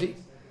property?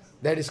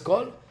 That is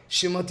called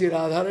Srimati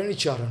Radharani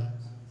Charan.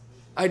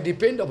 I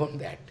depend upon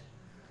that.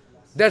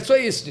 That's why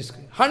it's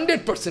Niskinchan.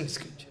 100%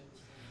 Niskinchan.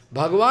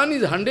 Bhagavan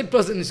is 100%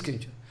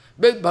 Niskinchan.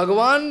 But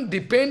Bhagavan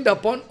depend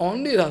upon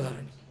only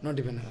Radharani, not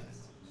depend on Radharani.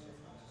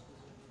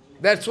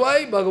 That's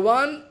why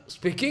Bhagavan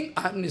speaking,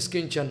 I am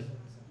Niskinchan.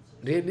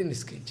 Really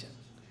Niskinchan.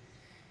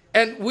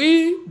 And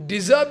we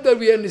deserve that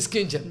we are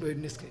Niskinchan.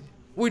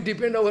 We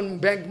depend on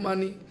bank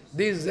money,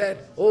 this, that,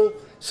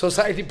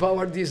 society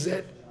power, this,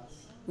 that.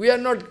 We are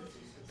not,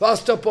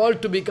 first of all,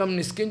 to become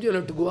Niskinchan, you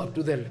have to go up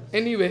to that level.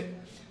 Anyway,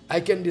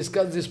 I can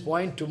discuss this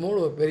point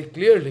tomorrow very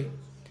clearly.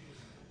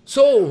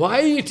 So,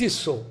 why it is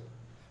so?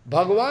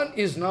 Bhagavan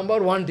is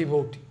 #1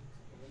 devotee.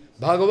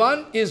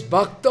 Bhagavan is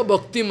Bhakta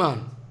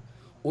Bhaktiman.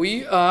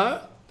 We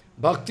are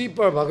Bhakti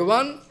for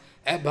Bhagavan,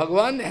 and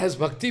Bhagavan has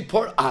Bhakti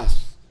for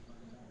us.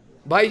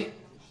 By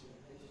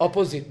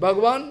opposite,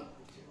 Bhagavan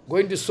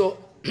going to show,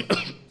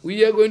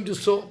 we are going to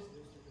show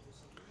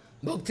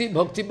Bhakti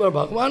for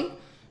Bhagavan,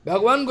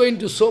 Bhagavan going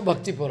to show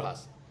Bhakti for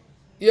us.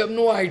 You have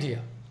no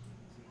idea.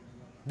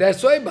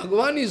 That's why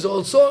Bhagavan is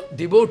also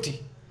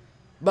devotee,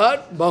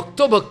 but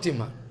Bhakta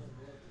Bhaktiman.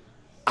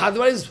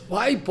 Otherwise,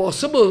 why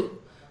possible?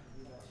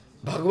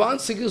 Bhagavan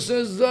Sri Krishna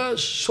is the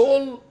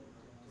sole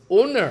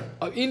owner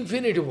of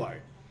infinity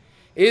world,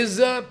 is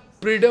the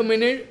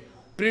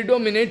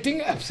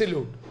predominating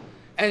absolute.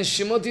 And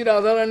Srimati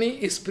Radharani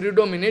is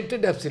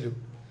predominated absolute.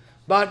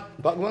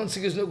 But Bhagavan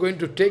Sri Krishna is going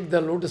to take the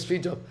lotus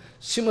feet of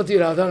Srimati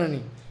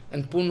Radharani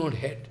and put on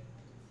head.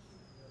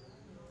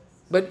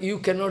 but you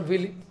cannot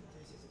believe.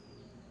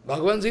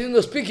 Bhagavan Sri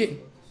Krsna speaking.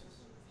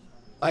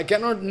 I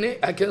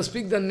can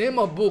speak the name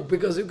of book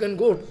because you can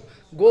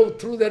go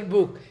through that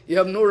book. You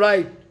have no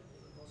right.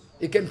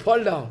 You can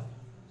fall down.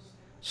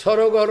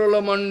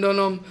 Saragorola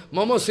mandalam,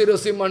 mama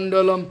sirasi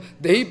mandalam,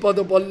 dehi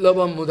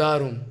padapallavam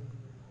mudarum.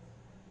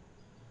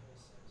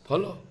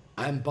 Follow?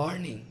 I am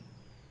burning.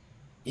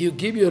 You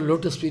give your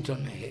lotus feet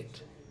on my head.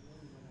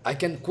 I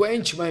can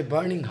quench my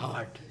burning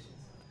heart.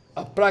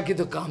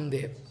 Aprakita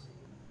Kamdev.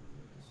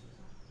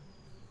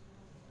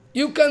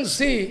 You can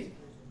see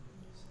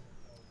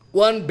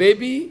one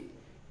baby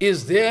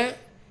is there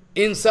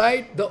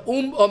inside the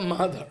womb of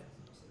mother.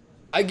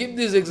 I give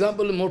this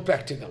example more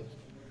practical.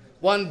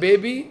 One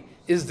baby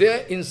is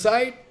there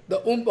inside the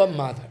womb of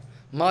mother.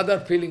 Mother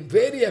feeling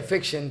very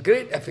affection,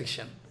 great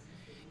affection.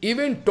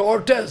 Even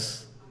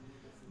tortoise,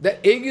 the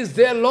egg is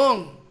there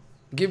long,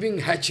 giving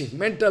hatching,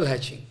 mental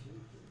hatching.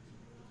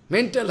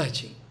 Mental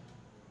hatching.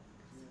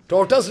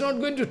 Tortoise not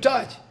going to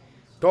touch.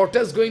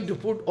 Tortoise going to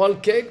put all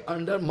cake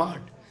under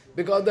mud.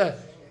 Because the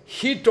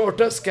heat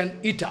tortoise can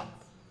eat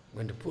up.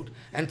 Going to put.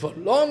 And for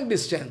long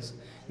distance,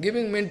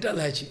 giving mental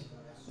hatching.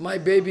 My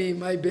baby,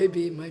 my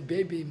baby, my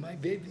baby, my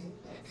baby.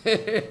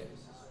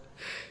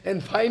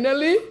 And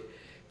finally,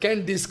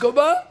 can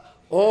discover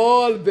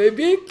all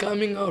baby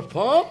coming out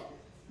from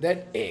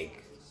that egg.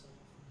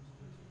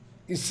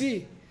 You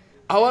see,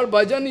 our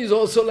bhajan is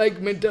also like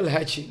mental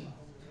hatching.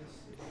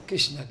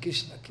 Krishna,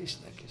 Krishna,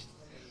 Krishna, Krishna.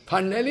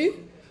 Finally,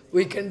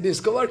 we can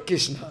discover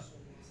Krishna.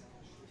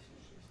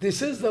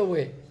 This is the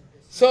way.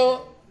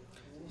 So,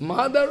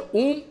 mother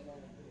womb,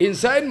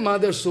 inside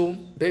mother's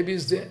womb, baby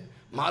is there.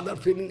 Mother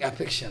feeling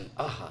affection.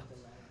 Aha,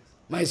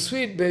 my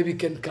sweet baby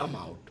can come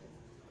out.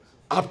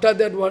 After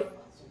that, what?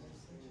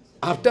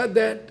 After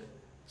that,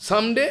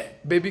 someday,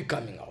 baby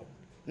coming out.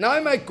 Now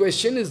my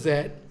question is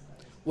that,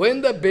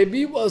 when the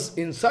baby was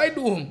inside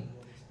womb,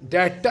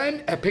 that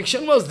time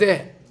affection was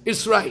there.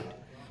 It's right.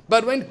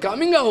 But when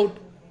coming out,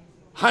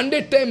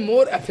 100 times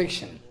more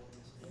affection.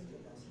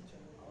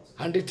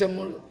 100 times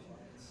more.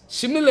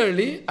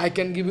 Similarly, I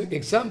can give you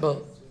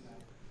example.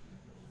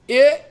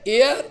 Air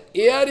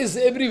is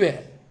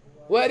everywhere.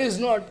 Where is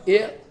not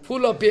air?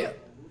 Full of air.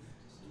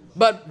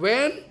 But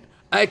when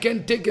I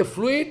can take a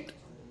fluid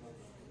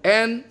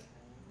and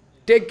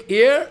take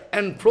air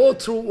and flow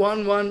through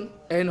one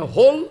in a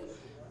hole,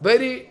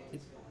 very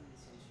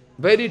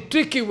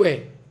tricky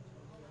way,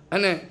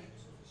 and a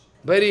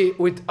very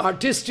with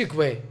artistic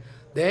way.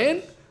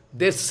 Then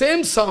the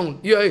same sound,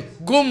 you are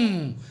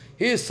gum,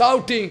 he is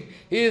shouting,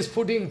 he is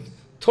putting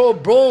throw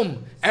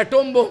bomb,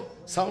 atom bomb,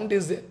 sound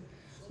is there.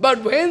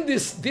 But when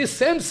this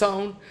same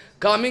sound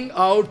coming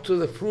out to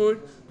the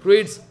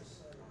fluids,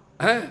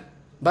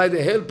 by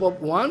the help of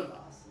one,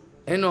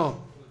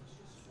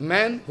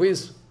 man who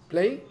is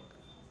playing,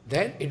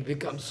 then it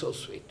becomes so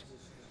sweet.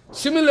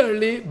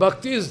 Similarly,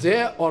 bhakti is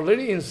there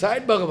already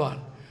inside Bhagavan.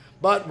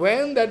 But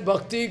when that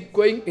bhakti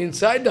going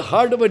inside the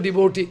heart of a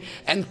devotee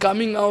and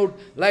coming out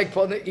like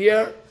for the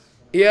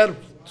air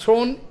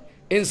thrown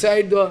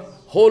inside the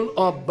hole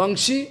of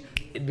Bangshi,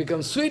 it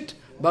becomes sweet.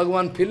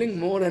 Bhagavan feeling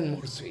more and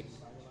more sweet.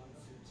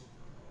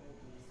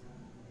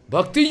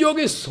 Bhakti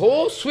yoga is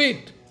so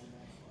sweet,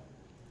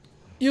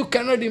 you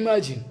cannot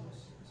imagine.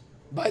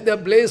 By the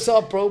bless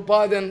of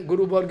Prabhupada and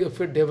Guru Varga, if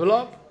you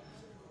develop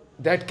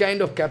that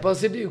kind of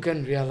capacity, you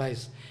can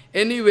realize.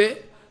 Anyway,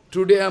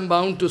 today I am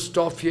bound to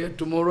stop here.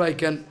 Tomorrow I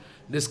can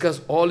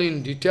discuss all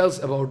in details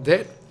about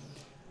that.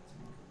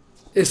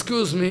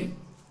 Excuse me.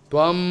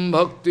 Tvam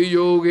bhakti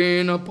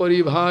yogena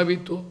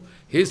paribhavito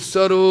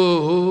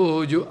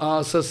hissaro ju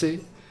asase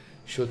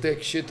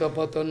shutekshita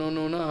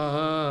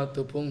patanonunat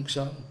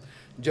pungsham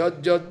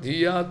jad jad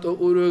dhiyato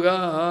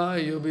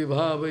urgayo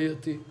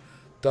vibhavayati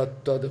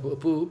tat tad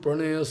vapu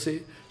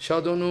pranayase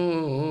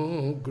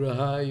sadhanu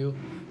grahayo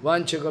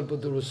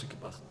vanchakalpaturusiki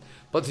pas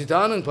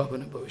patitanang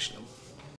pavana bhavishnam.